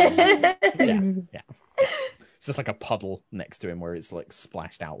 It's just like a puddle next to him where it's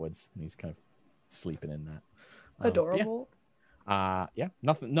splashed outwards, and he's kind of sleeping in that. Adorable. Yeah.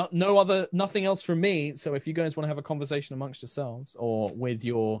 Nothing else from me. So if you guys want to have a conversation amongst yourselves or with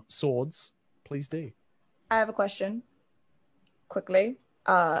your swords, please do. I have a question. Quickly.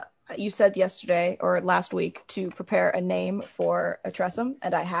 You said yesterday or last week to prepare a name for a Tressum,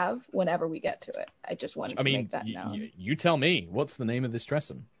 and I have whenever we get to it. I just wanted to make that known. You tell me. What's the name of this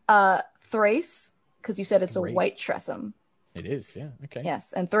Tressum? Thrace, because you said it's a white Tressum. It is, yeah. Okay.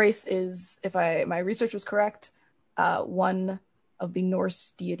 Yes, and Thrace is, if my research was correct, one of the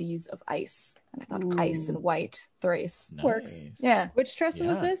Norse deities of ice. And I thought ice and white, Thrace. Nice. Works. Yeah. Which Tressum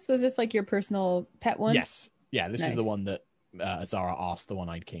was this? Was this your personal pet one? Yes. Yeah, this is the one that Azara asked the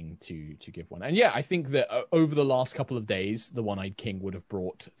One-Eyed King to give one. And yeah, I think that over the last couple of days, the One-Eyed King would have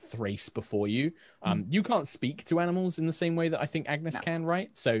brought Thrace before you. You can't speak to animals in the same way that I think Agnes can,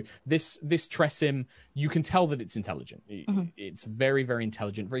 right? So this Tressum, you can tell that it's intelligent. It's very, very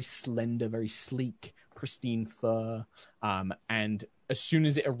intelligent, very slender, very sleek, pristine fur. And as soon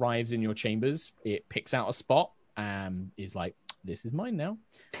as it arrives in your chambers, it picks out a spot, is like, this is mine now.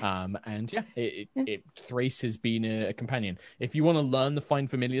 And yeah, Thrace has been a companion. If you want to learn the Find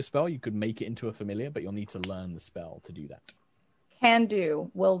Familiar spell, you could make it into a familiar, but you'll need to learn the spell to do that. Can do.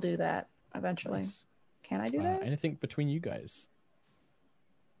 Will do that eventually. Nice. Can I do that? Anything between you guys?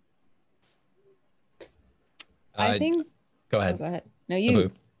 I think. Go ahead. Oh, go ahead. No, you.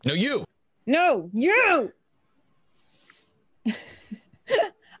 Abu. No, you. No, you.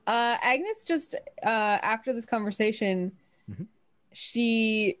 Agnes just after this conversation, Mhm.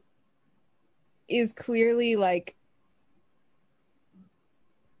 she is clearly like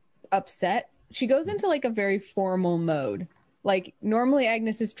upset. She goes into like a very formal mode. Like normally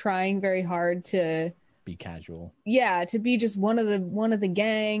Agnes is trying very hard to Be casual. yeah, to be just one of the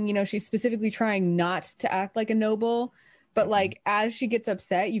gang. You know, she's specifically trying not to act like a noble. But like as she gets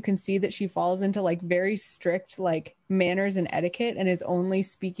upset, you can see that she falls into like very strict like manners and etiquette and is only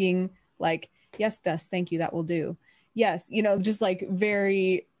speaking like, yes, Dust, thank you, that will do. Yes, you know, just like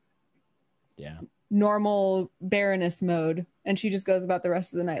very normal Baroness mode. And she just goes about the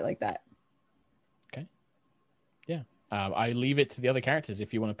rest of the night like that. Okay. Yeah. I leave it to the other characters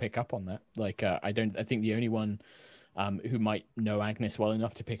if you want to pick up on that. Like, I think the only one who might know Agnes well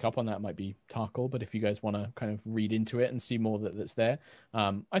enough to pick up on that might be Tarkle, but if you guys want to kind of read into it and see more that's there,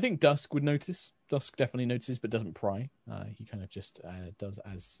 I think Dusk would notice. Dusk definitely notices, but doesn't pry. He kind of just does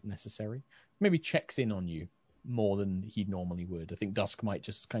as necessary. Maybe checks in on you more than he normally would. I think Dusk might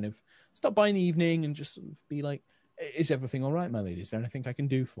just kind of stop by in the evening and just sort of be like, is everything all right, my lady? Is there anything I can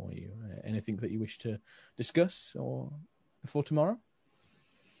do for you? Anything that you wish to discuss or before tomorrow?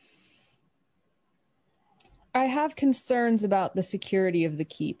 I have concerns about the security of the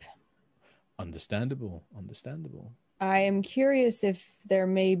keep. Understandable. I am curious if there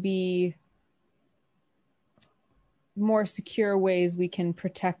may be more secure ways we can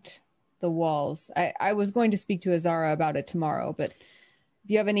protect the walls. I was going to speak to Azara about it tomorrow, but if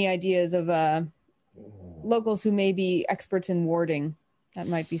you have any ideas of locals who may be experts in warding, that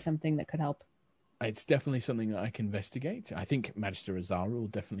might be something that could help. It's definitely something that I can investigate. I think Magister Azara will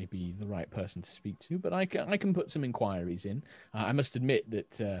definitely be the right person to speak to, but I can put some inquiries in. I must admit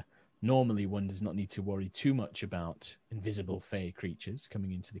that normally one does not need to worry too much about invisible fey creatures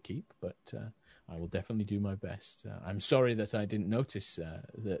coming into the keep, but I will definitely do my best. I'm sorry that I didn't notice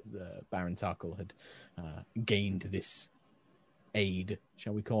that Baron Tarkle had gained this aid,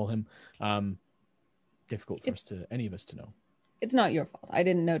 shall we call him. Difficult for any of us to know. It's not your fault. I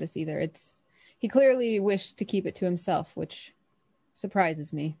didn't notice either. He clearly wished to keep it to himself, which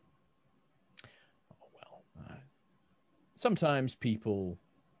surprises me. Oh, well, sometimes people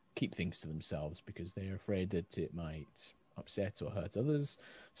keep things to themselves because they're afraid that it might upset or hurt others.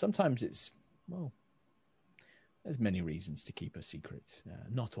 Sometimes it's, well, there's many reasons to keep a secret.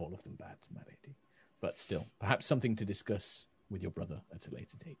 Not all of them bad, my lady. But still, perhaps something to discuss with your brother at a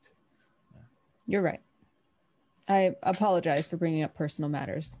later date. You're right. I apologize for bringing up personal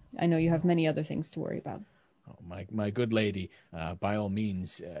matters. I know you have many other things to worry about. Oh, my good lady, by all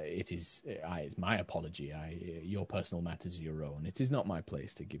means, it's my apology. Your personal matters are your own. It is not my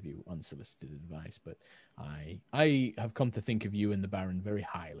place to give you unsolicited advice, but I have come to think of you and the Baron very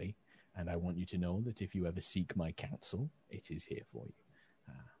highly, and I want you to know that if you ever seek my counsel, it is here for you.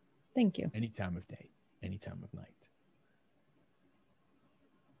 Thank you. Any time of day, any time of night.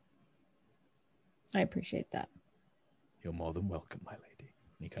 I appreciate that. You're more than welcome, my lady.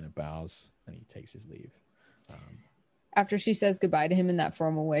 And he kind of bows and he takes his leave. After she says goodbye to him in that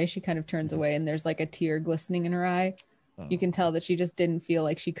formal way, she kind of turns away and there's like a tear glistening in her eye. Oh. You can tell that she just didn't feel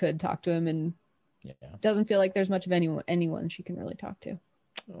like she could talk to him and doesn't feel like there's much of anyone she can really talk to.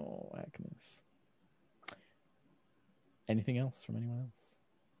 Oh, Agnes. Anything else from anyone else?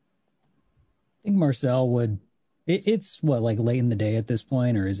 I think Marcel would... It's what, like late in the day at this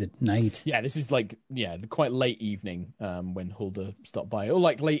point, or is it night? Yeah, this is like, quite late evening when Hulda stopped by. Or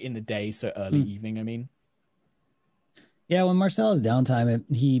like late in the day, so early evening, I mean. Yeah, when Marcel has downtime,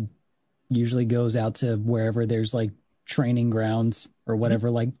 he usually goes out to wherever there's like training grounds or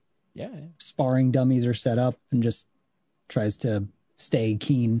whatever, like sparring dummies are set up and just tries to stay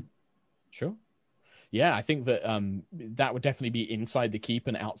keen. Sure. Yeah, I think that that would definitely be inside the keep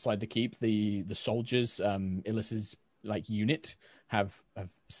and outside the keep. The soldiers, Illis's like unit, have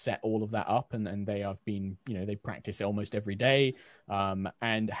set all of that up, and they have been, they practice almost every day.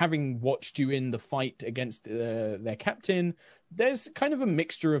 And having watched you in the fight against their captain, there's kind of a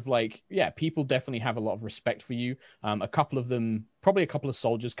mixture of like, people definitely have a lot of respect for you. A couple of them, probably a couple of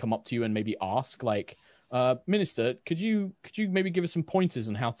soldiers, come up to you and maybe ask like, Minister, could you maybe give us some pointers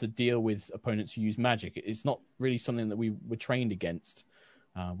on how to deal with opponents who use magic? It's not really something that we were trained against.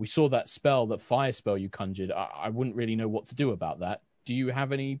 We saw that spell, that fire spell you conjured. I wouldn't really know what to do about that. Do you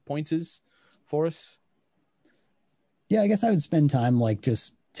have any pointers for us? Yeah, I guess I would spend time like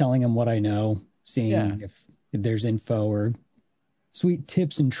just telling him what I know, seeing Yeah. if there's info or sweet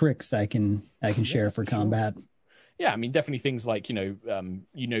tips and tricks I can share for sure. combat. Yeah, I mean, definitely things like, you know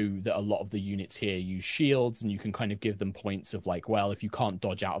that a lot of the units here use shields, and you can kind of give them points of like, well, if you can't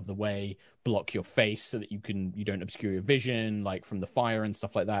dodge out of the way, block your face so that you don't obscure your vision, like from the fire and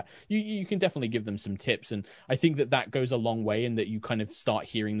stuff like that. You can definitely give them some tips, and I think that goes a long way in that you kind of start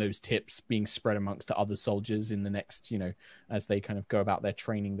hearing those tips being spread amongst the other soldiers in the next, you know, as they kind of go about their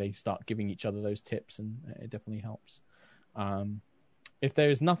training, they start giving each other those tips, and it definitely helps. If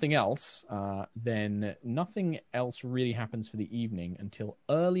there's nothing else, then nothing else really happens for the evening until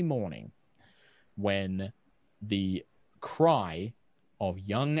early morning, when the cry of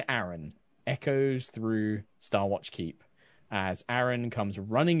young Aaron echoes through Starwatch Keep. As Aaron comes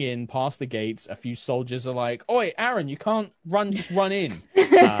running in past the gates, a few soldiers are like, "Oi, Aaron, you can't just run in."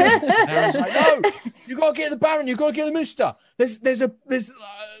 Aaron's like, "No, you gotta get the Baron, you gotta get the Minister. There's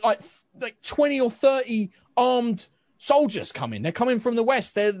like 20 or 30 armed soldiers coming. They're coming from the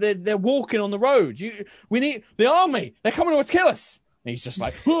west. They're walking on the road. We need the army. They're coming to kill us." And he's just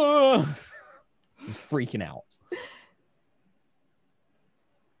like, "Ah." He's freaking out.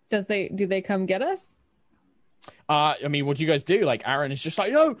 Do they come get us? I mean, what do you guys do? Like, Aaron is just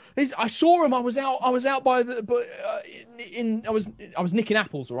like, "No, I saw him. I was out by the, I was nicking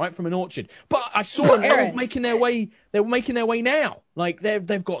apples, all right, from an orchard. But I saw them. They were making their way. They were making their way now. Like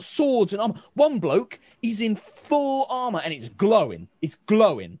they've got swords and armor. One bloke, he's in full armor and it's glowing. It's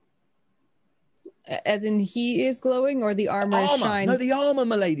glowing. As in, he is glowing, or the armor is shining? No, the armor,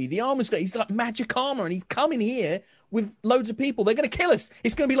 milady. The armor's glowing. He's like magic armor, and he's coming here with loads of people. They're going to kill us.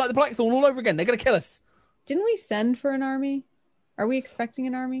 It's going to be like the Blackthorn all over again. They're going to kill us. Didn't we send for an army? Are we expecting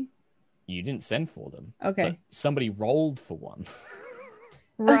an army? You didn't send for them. Okay. But somebody rolled for one.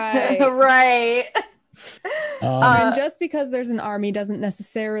 Right. Right. And just because there's an army doesn't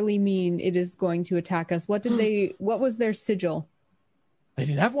necessarily mean it is going to attack us. What was their sigil? They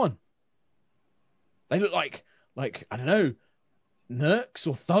didn't have one. They looked like I don't know, nerks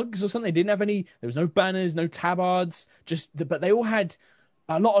or thugs or something. They didn't have any. There was no banners, no tabards. But they all had.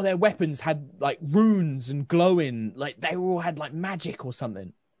 A lot of their weapons had like runes and glowing, like they all had like magic or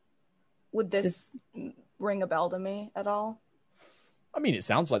something. Would this ring a bell to me at all? I mean, it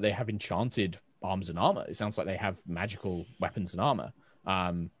sounds like they have enchanted arms and armor. It sounds like they have magical weapons and armor.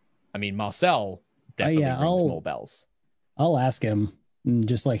 I mean, Marcel definitely rings more bells. I'll ask him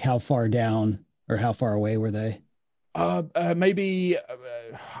just like how far down or how far away were they? Maybe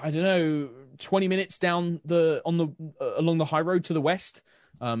I don't know, 20 minutes down along the high road to the west.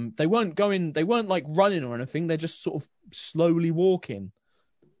 They weren't like running or anything. They're just sort of slowly walking.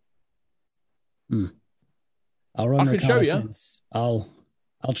 I'll run reconnaissance. I'll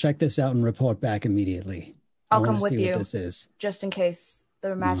check this out and report back immediately. I'll come with you. What this is, just in case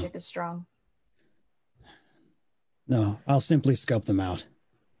their magic is strong. No, I'll simply scope them out.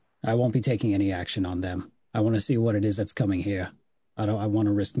 I won't be taking any action on them. I want to see what it is that's coming here. I want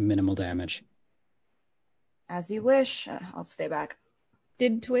to risk minimal damage. As you wish. I'll stay back.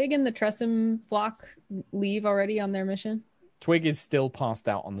 Did Twig and the Tressum flock leave already on their mission? Twig is still passed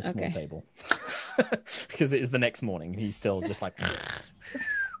out on the small table because it is the next morning. He's still just like.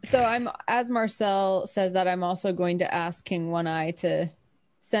 So as Marcel says that, I'm also going to ask King One Eye to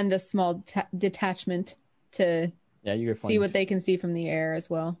send a small detachment to see what they can see from the air as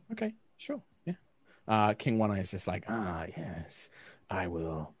well. Okay, sure. Yeah. King One Eye is just like, yes, I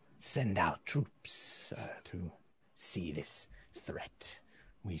will send out troops to see this threat.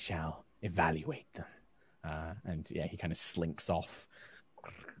 We shall evaluate them. And yeah, he kind of slinks off.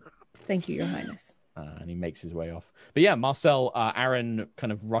 Thank you, Your Highness. And he makes his way off. But yeah, Marcel, Aaron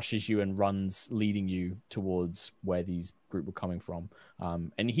kind of rushes you and runs, leading you towards where these group were coming from.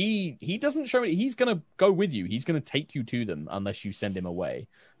 And he doesn't show it. He's going to go with you. He's going to take you to them unless you send him away.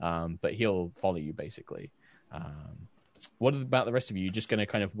 But he'll follow you, basically. What about the rest of you? You just going to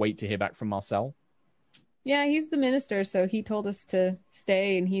kind of wait to hear back from Marcel? Yeah, he's the minister, so he told us to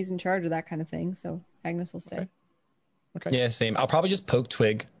stay, and he's in charge of that kind of thing. So Agnes will stay. Okay. Yeah, same. I'll probably just poke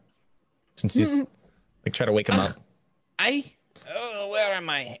Twig since he's like try to wake him up. Where am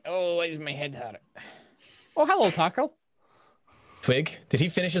I? Oh, why does my head hurt? Oh, hello, Taco. Twig, did he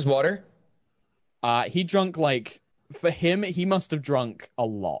finish his water? He drunk for him, he must have drunk a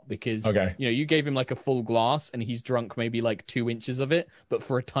lot because you gave him like a full glass and he's drunk maybe like 2 inches of it. But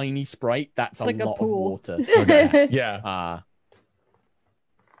for a tiny sprite, that's a lot of water. Okay. Yeah.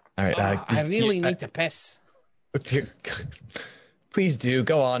 All right. I really need to piss. Please do.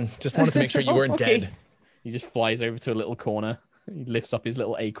 Go on. Just wanted to make sure you weren't Okay. dead. He just flies over to a little corner. He lifts up his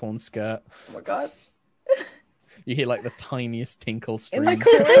little acorn skirt. Oh my god. You hear like the tiniest tinkle In the scream.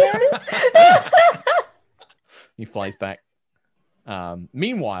 corner. He flies back.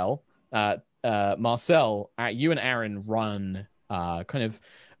 Meanwhile, Marcel, you and Aaron run kind of.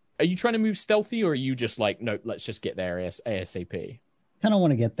 Are you trying to move stealthy, or are you just like, nope, let's just get there ASAP? Kind of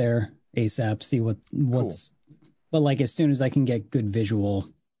want to get there ASAP, see what's. Cool. But like as soon as I can get good visual,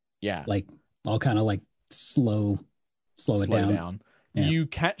 yeah, like I'll kind of like slow it down. Yeah. You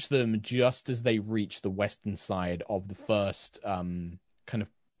catch them just as they reach the western side of the first kind of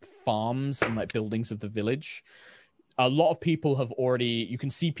farms and like buildings of the village. A lot of people have already, you can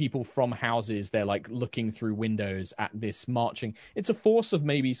see people from houses, they're like looking through windows at this marching. It's a force of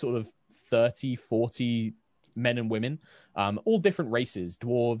maybe sort of 30, 40 men and women, all different races,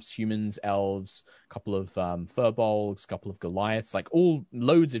 dwarves, humans, elves, a couple of furbolgs, a couple of Goliaths, like all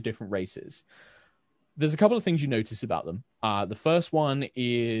loads of different races. There's a couple of things you notice about them. The first one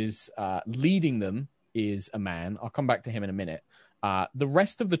is leading them is a man. I'll come back to him in a minute. The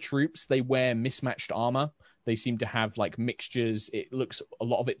rest of the troops, they wear mismatched armor. They seem to have like mixtures. It looks, a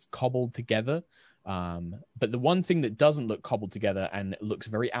lot of it's cobbled together. But the one thing that doesn't look cobbled together and looks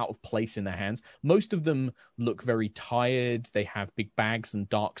very out of place in their hands, most of them look very tired. They have big bags and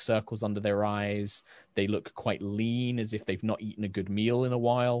dark circles under their eyes. They look quite lean, as if they've not eaten a good meal in a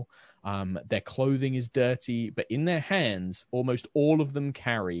while. Their clothing is dirty, but in their hands, almost all of them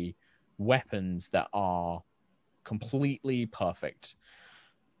carry weapons that are completely perfect.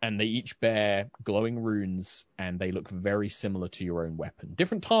 And they each bear glowing runes, and they look very similar to your own weapon.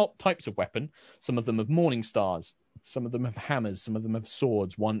 Different types of weapon. Some of them have morning stars. Some of them have hammers. Some of them have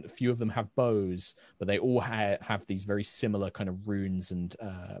swords. A few of them have bows. But they all have these very similar kind of runes and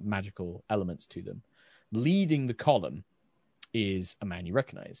magical elements to them. Leading the column is a man you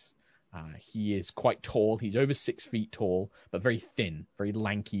recognize. He is quite tall. He's over 6 feet tall, but very thin, very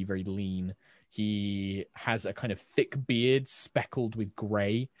lanky, very lean. He has a kind of thick beard speckled with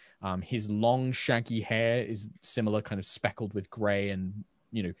gray. His long, shaggy hair is similar, kind of speckled with gray and,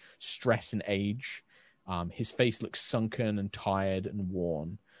 stress and age. His face looks sunken and tired and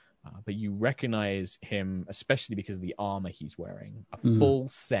worn. But you recognize him, especially because of the armor he's wearing. A full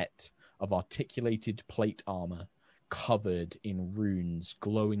set of articulated plate armor covered in runes,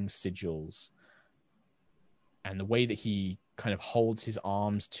 glowing sigils. And the way that he kind of holds his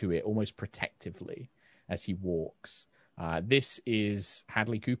arms to it almost protectively as he walks. This is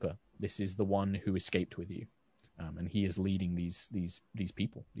Hadley Cooper. This is the one who escaped with you. And he is leading these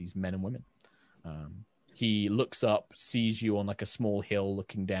people, these men and women. He looks up, sees you on like a small hill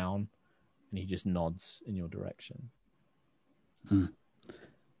looking down, and he just nods in your direction.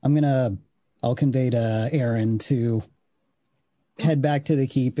 I'll convey to Aaron to head back to the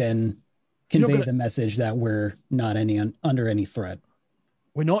keep and convey the message that we're not under any threat.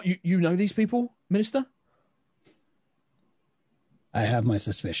 We're not? You know these people, Minister? I have my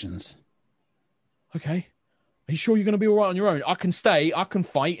suspicions. Okay. Are you sure you're going to be all right on your own? I can stay. I can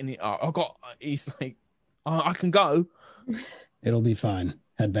fight. And he's like, I can go. It'll be fine.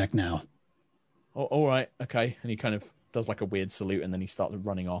 Head back now. Oh, all right. Okay. And he kind of does like a weird salute, and then he starts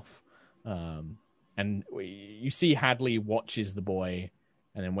running off. And you see Hadley watches the boy,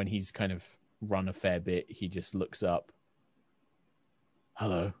 and then when he's kind of run a fair bit, he just looks up.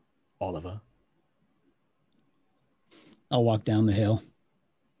 Hello, Oliver. I'll walk down the hill.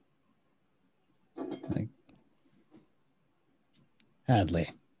 Hadley.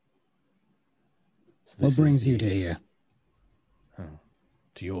 So what brings you to here?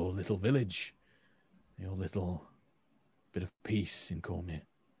 To your little village. Your little bit of peace in Cormier.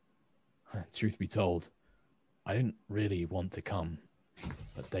 Truth be told, I didn't really want to come,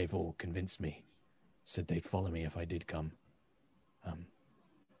 but they've all convinced me. Said they'd follow me if I did come.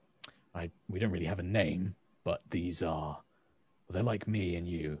 We don't really have a name, but these are... they're like me and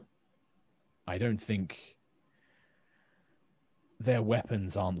you. I don't think... their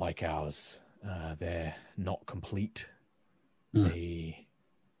weapons aren't like ours. They're not complete. I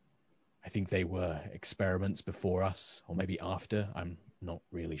think they were experiments before us, or maybe after. I'm not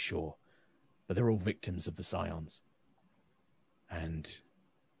really sure. But they're all victims of the Scions. And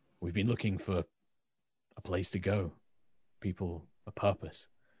we've been looking for a place to go. People, a purpose.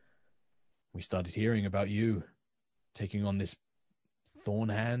 We started hearing about you taking on this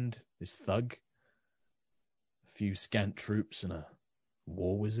Thornhand, this thug. A few scant troops and a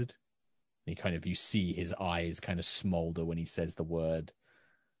war wizard. And you see his eyes kind of smolder when he says the word.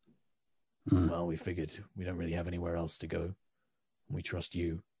 Well, we figured we don't really have anywhere else to go. We trust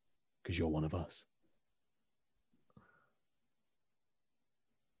you, because you're one of us.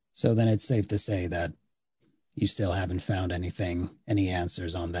 So then it's safe to say that you still haven't found any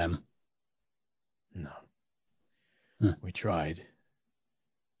answers on them. No. Huh. We tried.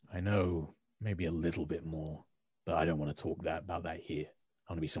 I know maybe a little bit more, but I don't want to talk about that here.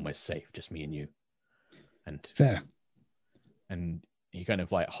 I want to be somewhere safe, just me and you. And Fair. And he kind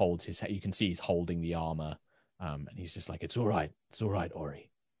of like holds his. You can see he's holding the armor, and he's just like, "It's all right. It's all right, Ori.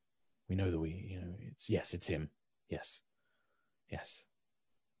 We know that it's him. Yes, yes.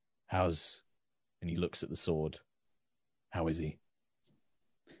 How's?" And he looks at the sword. How is he?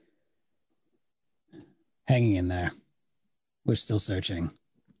 Hanging in there. We're still searching.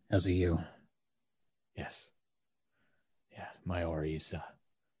 As are you. Yes. Yeah, my Ori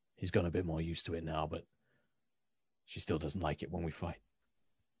he's gotten a bit more used to it now, but she still doesn't like it when we fight.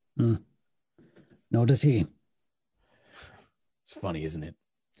 Nor does he. It's funny, isn't it?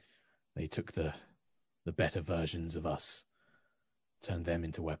 They took the better versions of us, turned them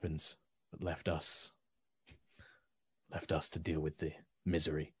into weapons, but left us to deal with the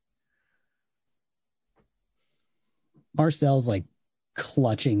misery. Marcel's like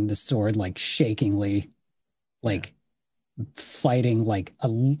clutching the sword, like shakingly, like fighting, like a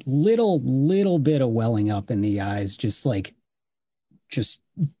little bit of welling up in the eyes, just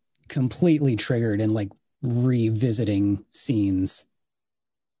completely triggered and like revisiting scenes.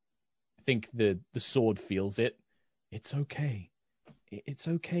 I think the sword feels it. It's okay. It's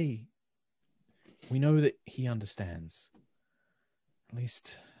okay. We know that he understands. At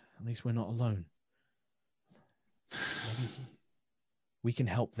least we're not alone. Maybe we can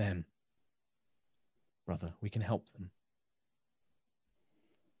help them. Brother, we can help them.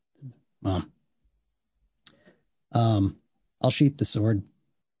 Well, I'll sheath the sword,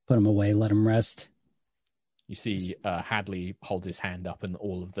 put him away, let him rest. You see Hadley holds his hand up, and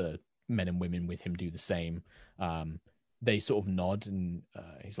all of the men and women with him do the same. They sort of nod, and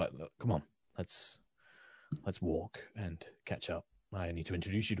he's like, "Look, come on, let's walk and catch up. I need to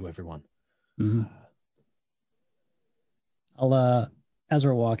introduce you to everyone." Mm-hmm. I'll as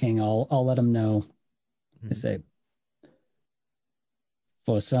we're walking, I'll let him know. I say,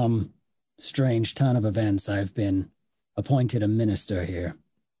 for some strange turn of events, I've been appointed a minister here.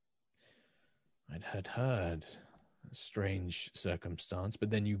 I'd heard a strange circumstance, but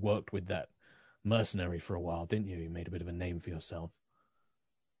then you worked with that mercenary for a while, didn't you? You made a bit of a name for yourself.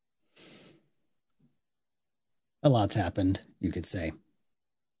 A lot's happened, you could say.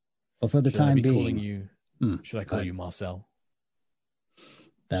 But for the time being, should I call you Marcel?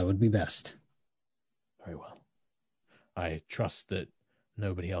 That would be best. Very well. I trust that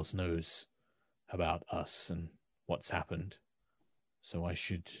nobody else knows about us and what's happened, so I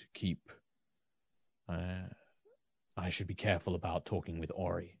should be careful about talking with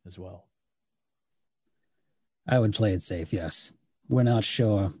Ori as well. I would play it safe, yes. We're not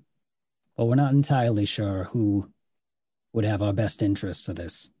sure, or we're not entirely sure who would have our best interest for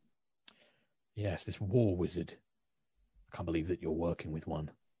this. Yes, this war wizard. I can't believe that you're working with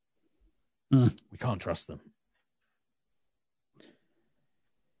one. We can't trust them.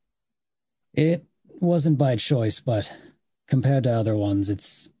 It wasn't by choice, but compared to other ones,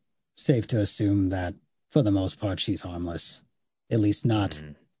 it's safe to assume that for the most part she's harmless. At least not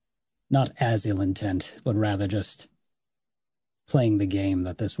as ill intent, but rather just playing the game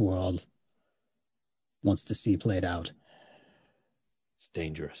that this world wants to see played out. It's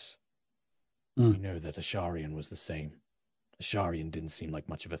dangerous. We know that Asharian was the same. Asharian didn't seem like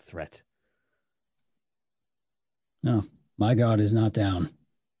much of a threat. No, my guard is not down.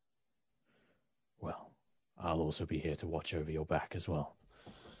 Well, I'll also be here to watch over your back as well.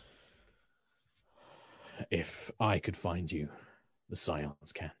 If I could find you, the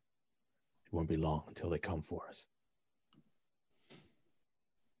Scions can. It won't be long until they come for us.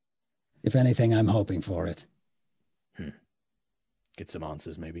 If anything, I'm hoping for it. Get some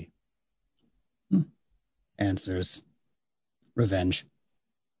answers, maybe. Answers. Revenge.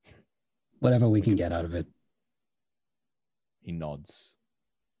 Whatever we can get out of it. He nods.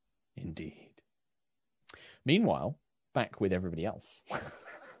 Indeed. Meanwhile, back with everybody else.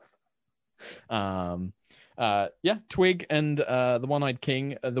 Twig and the One-Eyed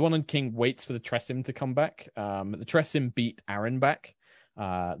King. The One-Eyed King waits for the Tressim to come back. The Tressim beat Aaron back.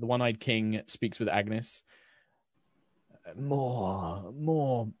 The One-Eyed King speaks with Agnes.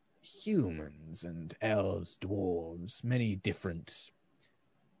 More humans and elves, dwarves, many different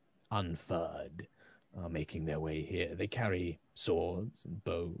unfurred are making their way here. They carry swords and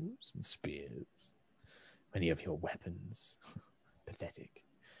bows and spears. Many of your weapons. Pathetic.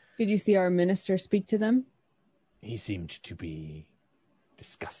 Did you see our minister speak to them? He seemed to be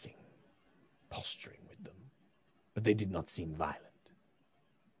discussing, posturing with them, but they did not seem violent.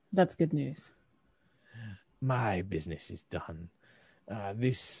 That's good news. My business is done.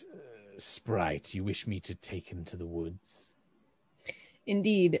 This sprite, you wish me to take him to the woods?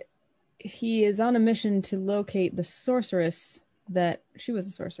 Indeed. He is on a mission to locate the sorceress that... She was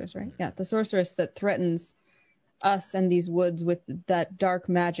a sorceress, right? Yeah, the sorceress that threatens us and these woods with that dark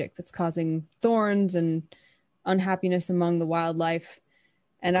magic that's causing thorns and unhappiness among the wildlife.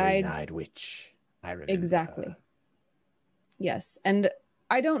 And Green-eyed witch. I remember. Exactly. Yes. And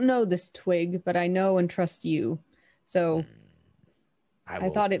I don't know this twig, but I know and trust you. So I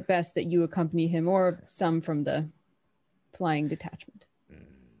thought it best that you accompany him, or some from the flying detachment.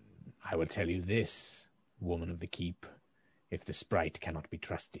 I will tell you this, woman of the keep. If the sprite cannot be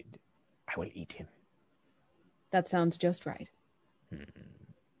trusted, I will eat him. That sounds just right.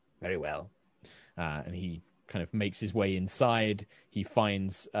 Very well. And he kind of makes his way inside. He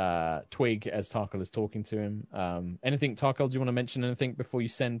finds Twig as Tarkle is talking to him. Anything, Tarkle, do you want to mention anything before you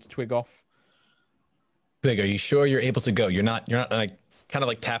send Twig off? Twig, are you sure you're able to go? You're not like kind of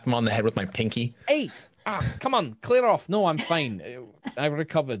like tap him on the head with my pinky. Hey, come on, clear off. No, I'm fine. I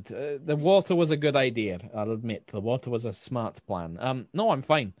recovered. The water was a good idea, I'll admit. The water was a smart plan. No, I'm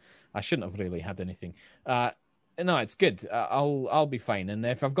fine. I shouldn't have really had anything. No, it's good. I'll be fine. And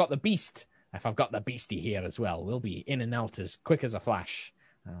if I've got the beastie here as well, we'll be in and out as quick as a flash.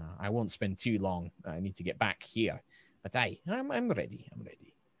 I won't spend too long. I need to get back here. But I'm ready. I'm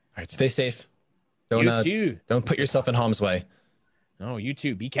ready. All right, stay safe. You too. Don't put yourself in harm's way. No, you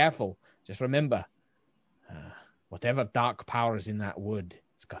too. Be careful. Just remember, whatever dark power is in that wood,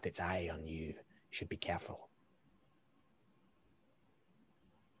 it's got its eye on you. You should be careful.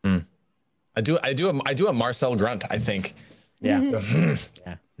 I do a Marcel grunt, I think. Yeah.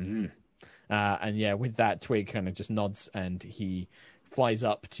 Yeah. And yeah, with that, Twig kind of just nods and he flies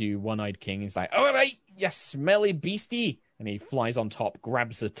up to One-Eyed King. He's like, all right, you smelly beastie. And he flies on top,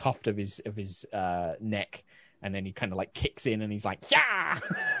 grabs a tuft of his neck, and then he kind of like kicks in and he's like, yeah!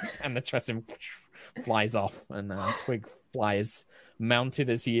 And the Tressym flies off, and Twig flies, mounted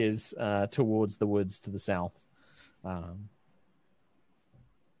as he is, towards the woods to the south.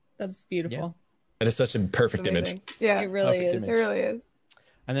 That's beautiful. Yeah. That is such a perfect image. Yeah, It really Perfect is. image. it really is.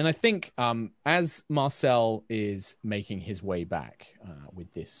 And then I think as Marcel is making his way back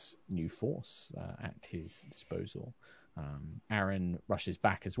with this new force at his disposal, Aaron rushes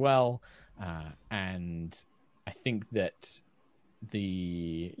back as well. And I think that because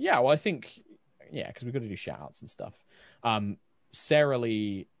we've got to do shout outs and stuff. Sarah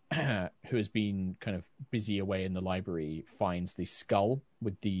Lee, who has been kind of busy away in the library, finds the skull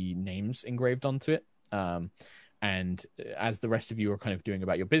with the names engraved onto it. And as the rest of you are kind of doing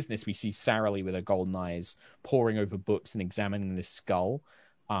about your business, we see Sarah Lee with her golden eyes poring over books and examining this skull.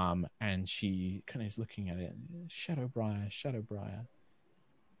 And she kind of is looking at it. Shadowbriar.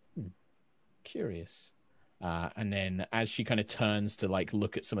 Curious. And then as she kind of turns to like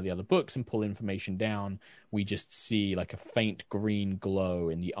look at some of the other books and pull information down, we just see like a faint green glow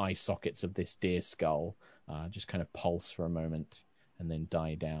in the eye sockets of this deer skull, just kind of pulse for a moment and then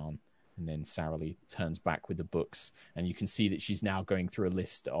die down. And then Sarah Lee turns back with the books, and you can see that she's now going through a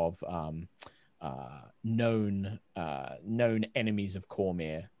list of known enemies of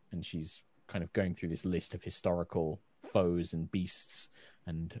Cormyr, and she's kind of going through this list of historical foes and beasts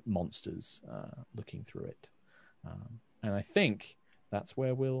and monsters, looking through it. And I think that's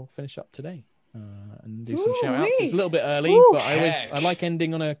where we'll finish up today and do some shout outs. It's a little bit early, but I like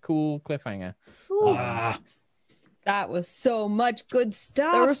ending on a cool cliffhanger. That was so much good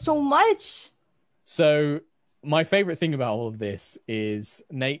stuff. There was so much. So my favorite thing about all of this is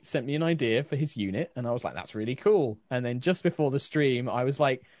Nate sent me an idea for his unit, and I was like, that's really cool. And then just before the stream, I was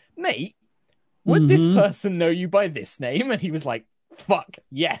like, Nate, would this person know you by this name? And he was like, fuck,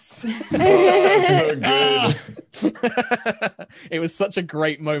 yes. So good. It was such a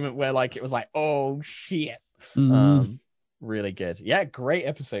great moment where like it was like, oh shit. Really good. Yeah, great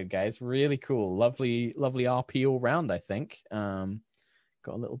episode, guys. Really cool. Lovely RP all round, I think. Got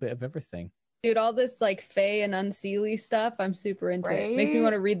a little bit of everything. Dude, all this like Fae and Unseelie stuff, I'm super into it. Makes me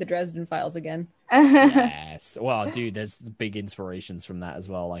want to read the Dresden Files again. Yes. Well, dude, there's big inspirations from that as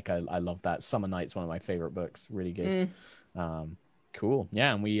well. Like I love that. Summer Night's one of my favorite books. Really good. Cool.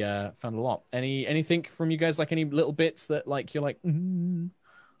 Yeah, and we found a lot. Anything from you guys, like any little bits that like you're like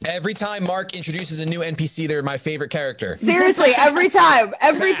Every time Mark introduces a new NPC, they're my favorite character. Seriously, every time.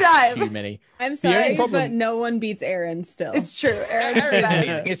 Too many. I'm sorry, but no one beats Aaron still. It's true. Aaron is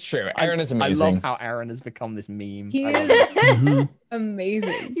amazing. It's true. Aaron is amazing. I love how Aaron has become this meme. He is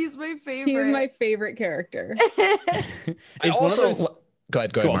amazing. He's my favorite. He is my favorite character. I also go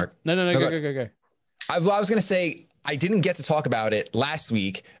ahead, Go on. Mark. No, go. I was gonna say I didn't get to talk about it last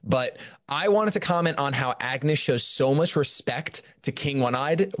week, but I wanted to comment on how Agnes shows so much respect to King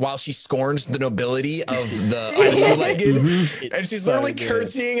One-Eyed while she scorns the nobility of the two-legged. And she's literally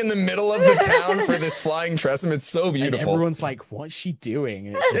curtsying in the middle of the town for this flying Tressum. It's so beautiful. And everyone's like, what's she doing?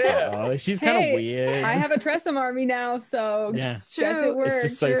 And it's just like, oh, she's kind of weird. I have a Tressum army now, so it's guess it works. It's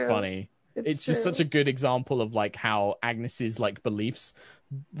just so funny. It's just such a good example of like how Agnes's like beliefs,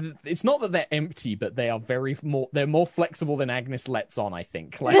 it's not that they're empty, but they are they're more flexible than Agnes lets on, I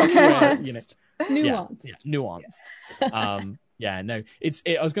think. Like nuanced. Nuanced. I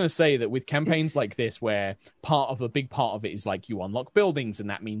was going to say that with campaigns like this, where a big part of it is like you unlock buildings, and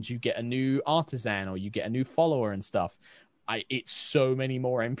that means you get a new artisan or you get a new follower and stuff. It's so many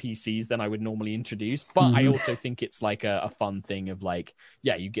more NPCs than I would normally introduce, but I also think it's like a fun thing of like,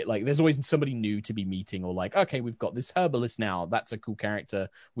 you get like, there's always somebody new to be meeting, or like, okay, we've got this herbalist now. That's a cool character.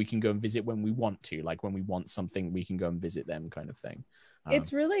 We can go and visit when we want to, like when we want something, we can go and visit them kind of thing.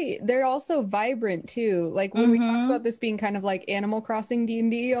 It's really, they're also vibrant too. Like when we talked about this being kind of like Animal Crossing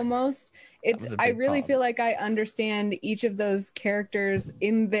D&D almost, I really feel like I understand each of those characters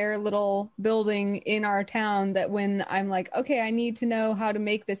in their little building in our town, that when I'm like, okay, I need to know how to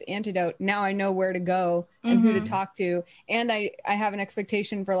make this antidote, now I know where to go and who to talk to. And I have an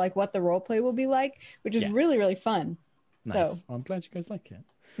expectation for like what the role play will be like, which is really, really fun. Nice. So I'm glad you guys like it.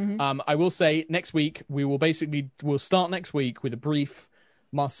 I will say next week, we'll start next week with a brief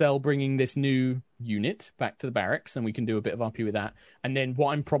Marcel bringing this new unit back to the barracks, and we can do a bit of RP with that. And then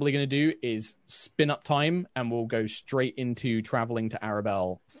what I'm probably going to do is spin up time, and we'll go straight into traveling to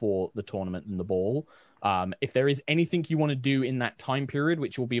Arabelle for the tournament and the ball. If there is anything you want to do in that time period,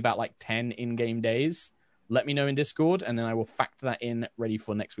 which will be about like 10 in-game days, let me know in Discord, and then I will factor that in ready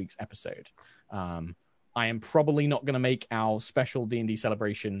for next week's episode. I am probably not going to make our special D&D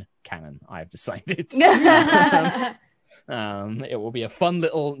celebration canon, I have decided. It will be a fun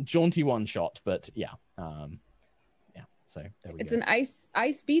little jaunty one shot, but so there we go. It's an ice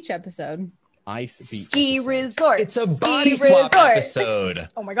beach episode. Ice beach ski episode. resort. It's a body swap episode.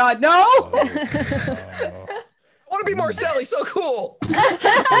 Oh my god, no! I want to be Marcelli, so cool.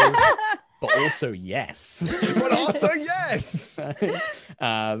 But also yes.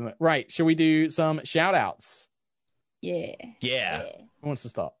 Right, shall we do some shout outs? Yeah. Who wants to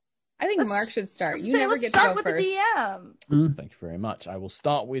start? I think Mark should start. You never get to go with first. The DM. Thank you very much. I will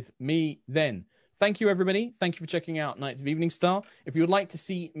start with me then. Thank you, everybody. Thank you for checking out Knights of Evening Star. If you would like to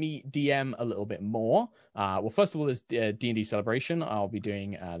see me DM a little bit more, first of all, there's D&D Celebration. I'll be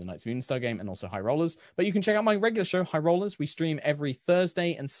doing the Knights of Evening Star game and also High Rollers. But you can check out my regular show, High Rollers. We stream every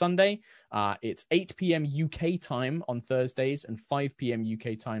Thursday and Sunday. It's 8 p.m. UK time on Thursdays and 5 p.m.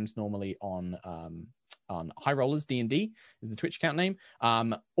 UK times normally on High Rollers D&D is the Twitch account name.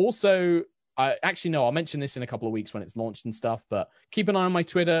 I'll mention this in a couple of weeks when it's launched and stuff, but keep an eye on my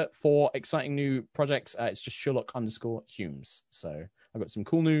Twitter for exciting new projects. It's just Sherlock_Humes. So I've got some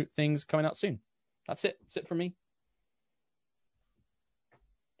cool new things coming out soon. That's it. That's it from me.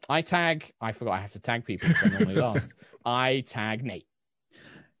 I forgot I have to tag people, so I'm normally last. I tag Nate.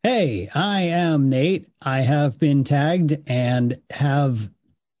 Hey, I am Nate. I have been tagged and have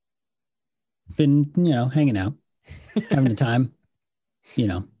been, hanging out, having a time,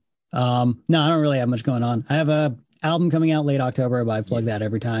 No, I don't really have much going on. I have a album coming out late October, but I plug that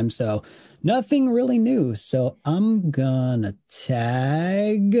every time. So nothing really new. So I'm gonna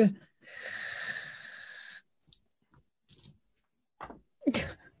tag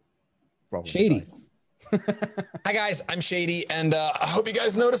Shady. Hi guys, I'm Shady, and I hope you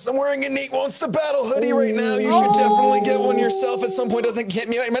guys notice I'm wearing a Nate Wants to Battle hoodie right now. You should definitely get one yourself at some point. Doesn't get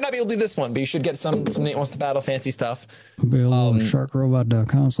me. You might not be able to do this one, but you should get some Nate Wants to Battle fancy stuff.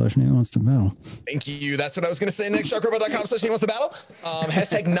 sharkrobot.com/Nate Wants to Battle. Thank you. That's what I was going to say next. sharkrobot.com/Nate Wants to Battle.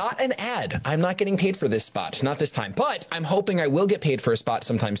 Hashtag not an ad. I'm not getting paid for this spot, not this time, but I'm hoping I will get paid for a spot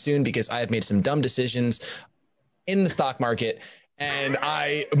sometime soon because I have made some dumb decisions in the stock market. And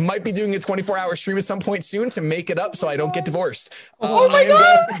I might be doing a 24-hour stream at some point soon to make it up so I don't get divorced. Oh my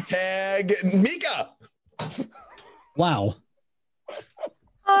God! Tag Mika. Wow.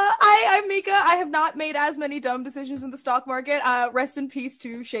 I'm Mika. I have not made as many dumb decisions in the stock market. Rest in peace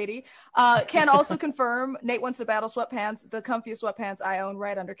to Shady. Can also confirm Nate Wants to Battle sweatpants, the comfiest sweatpants I own,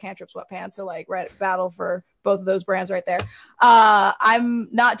 right under Cantrip sweatpants. So right battle for both of those brands right there. I'm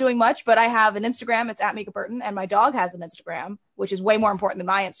not doing much, but I have an Instagram. It's at Mika Burton, and my dog has an Instagram, which is way more important than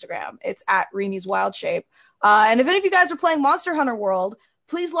my Instagram. It's at Reenie's Wild Shape. And if any of you guys are playing Monster Hunter World,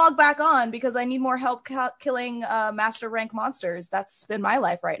 please log back on because I need more help killing master rank monsters. That's been my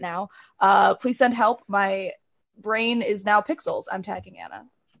life right now. Please send help. My brain is now pixels. I'm tagging Anna.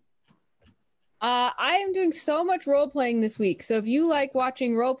 I am doing so much role playing this week. So if you like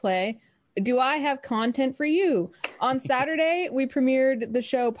watching role play, do I have content for you? On Saturday, we premiered the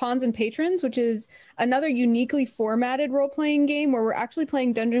show Pawns and Patrons, which is another uniquely formatted role-playing game where we're actually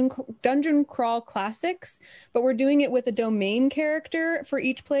playing dungeon crawl classics, but we're doing it with a domain character for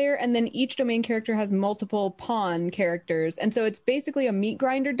each player, and then each domain character has multiple pawn characters. And so it's basically a meat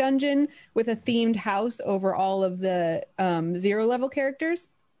grinder dungeon with a themed house over all of the 0-level characters.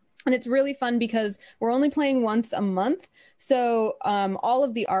 And it's really fun because we're only playing once a month. So all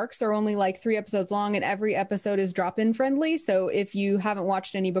of the arcs are only like 3 episodes long, and every episode is drop-in friendly. So if you haven't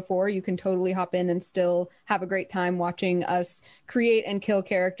watched any before, you can totally hop in and still have a great time watching us create and kill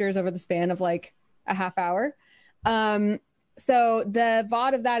characters over the span of like a half hour. So the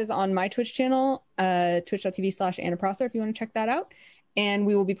VOD of that is on my Twitch channel, twitch.tv/AnnaProsser, if you want to check that out. And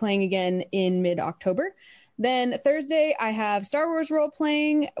we will be playing again in mid-October. Then Thursday, I have Star Wars role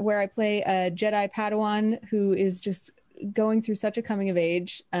playing where I play a Jedi Padawan who is just going through such a coming of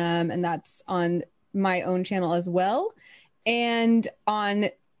age. And that's on my own channel as well. And on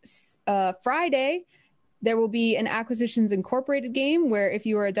Friday, there will be an Acquisitions Incorporated game where if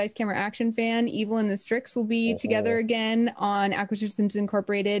you are a Dice Camera Action fan, Evil and the Strix will be together again on Acquisitions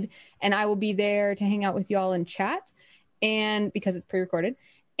Incorporated. And I will be there to hang out with y'all and chat. And because it's pre-recorded.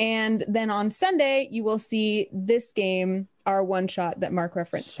 And then on Sunday, you will see this game, our one shot that Mark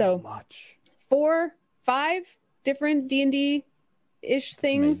referenced. So much. 4, 5 different D&D-ish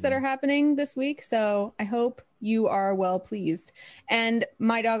things that are happening this week. So I hope you are well pleased. And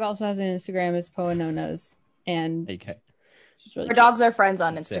my dog also has an Instagram as Poa Nonos. And AK. Really Our dogs are friends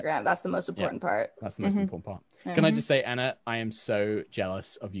on Instagram. That's the most important part. That's the most important part. Can I just say, Anna, I am so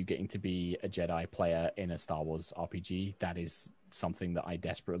jealous of you getting to be a Jedi player in a Star Wars RPG. That is something that I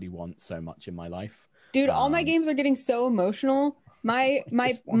desperately want so much in my life. Dude, all my games are getting so emotional. My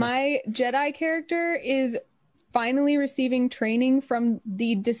Jedi character is finally receiving training from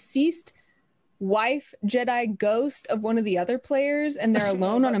the deceased wife Jedi ghost of one of the other players, and they're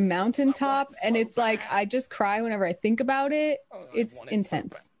alone on a mountaintop, and it's so like I just cry whenever I think about it. It's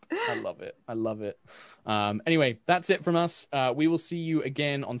intense. I love it. Anyway, that's it from us. We will see you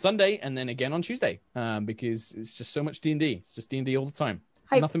again on Sunday and then again on Tuesday, because it's just so much D&D. It's just D&D all the time.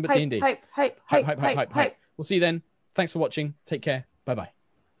 Nothing but D&D. Hype. We'll see you then. Thanks for watching. Take care. Bye-bye.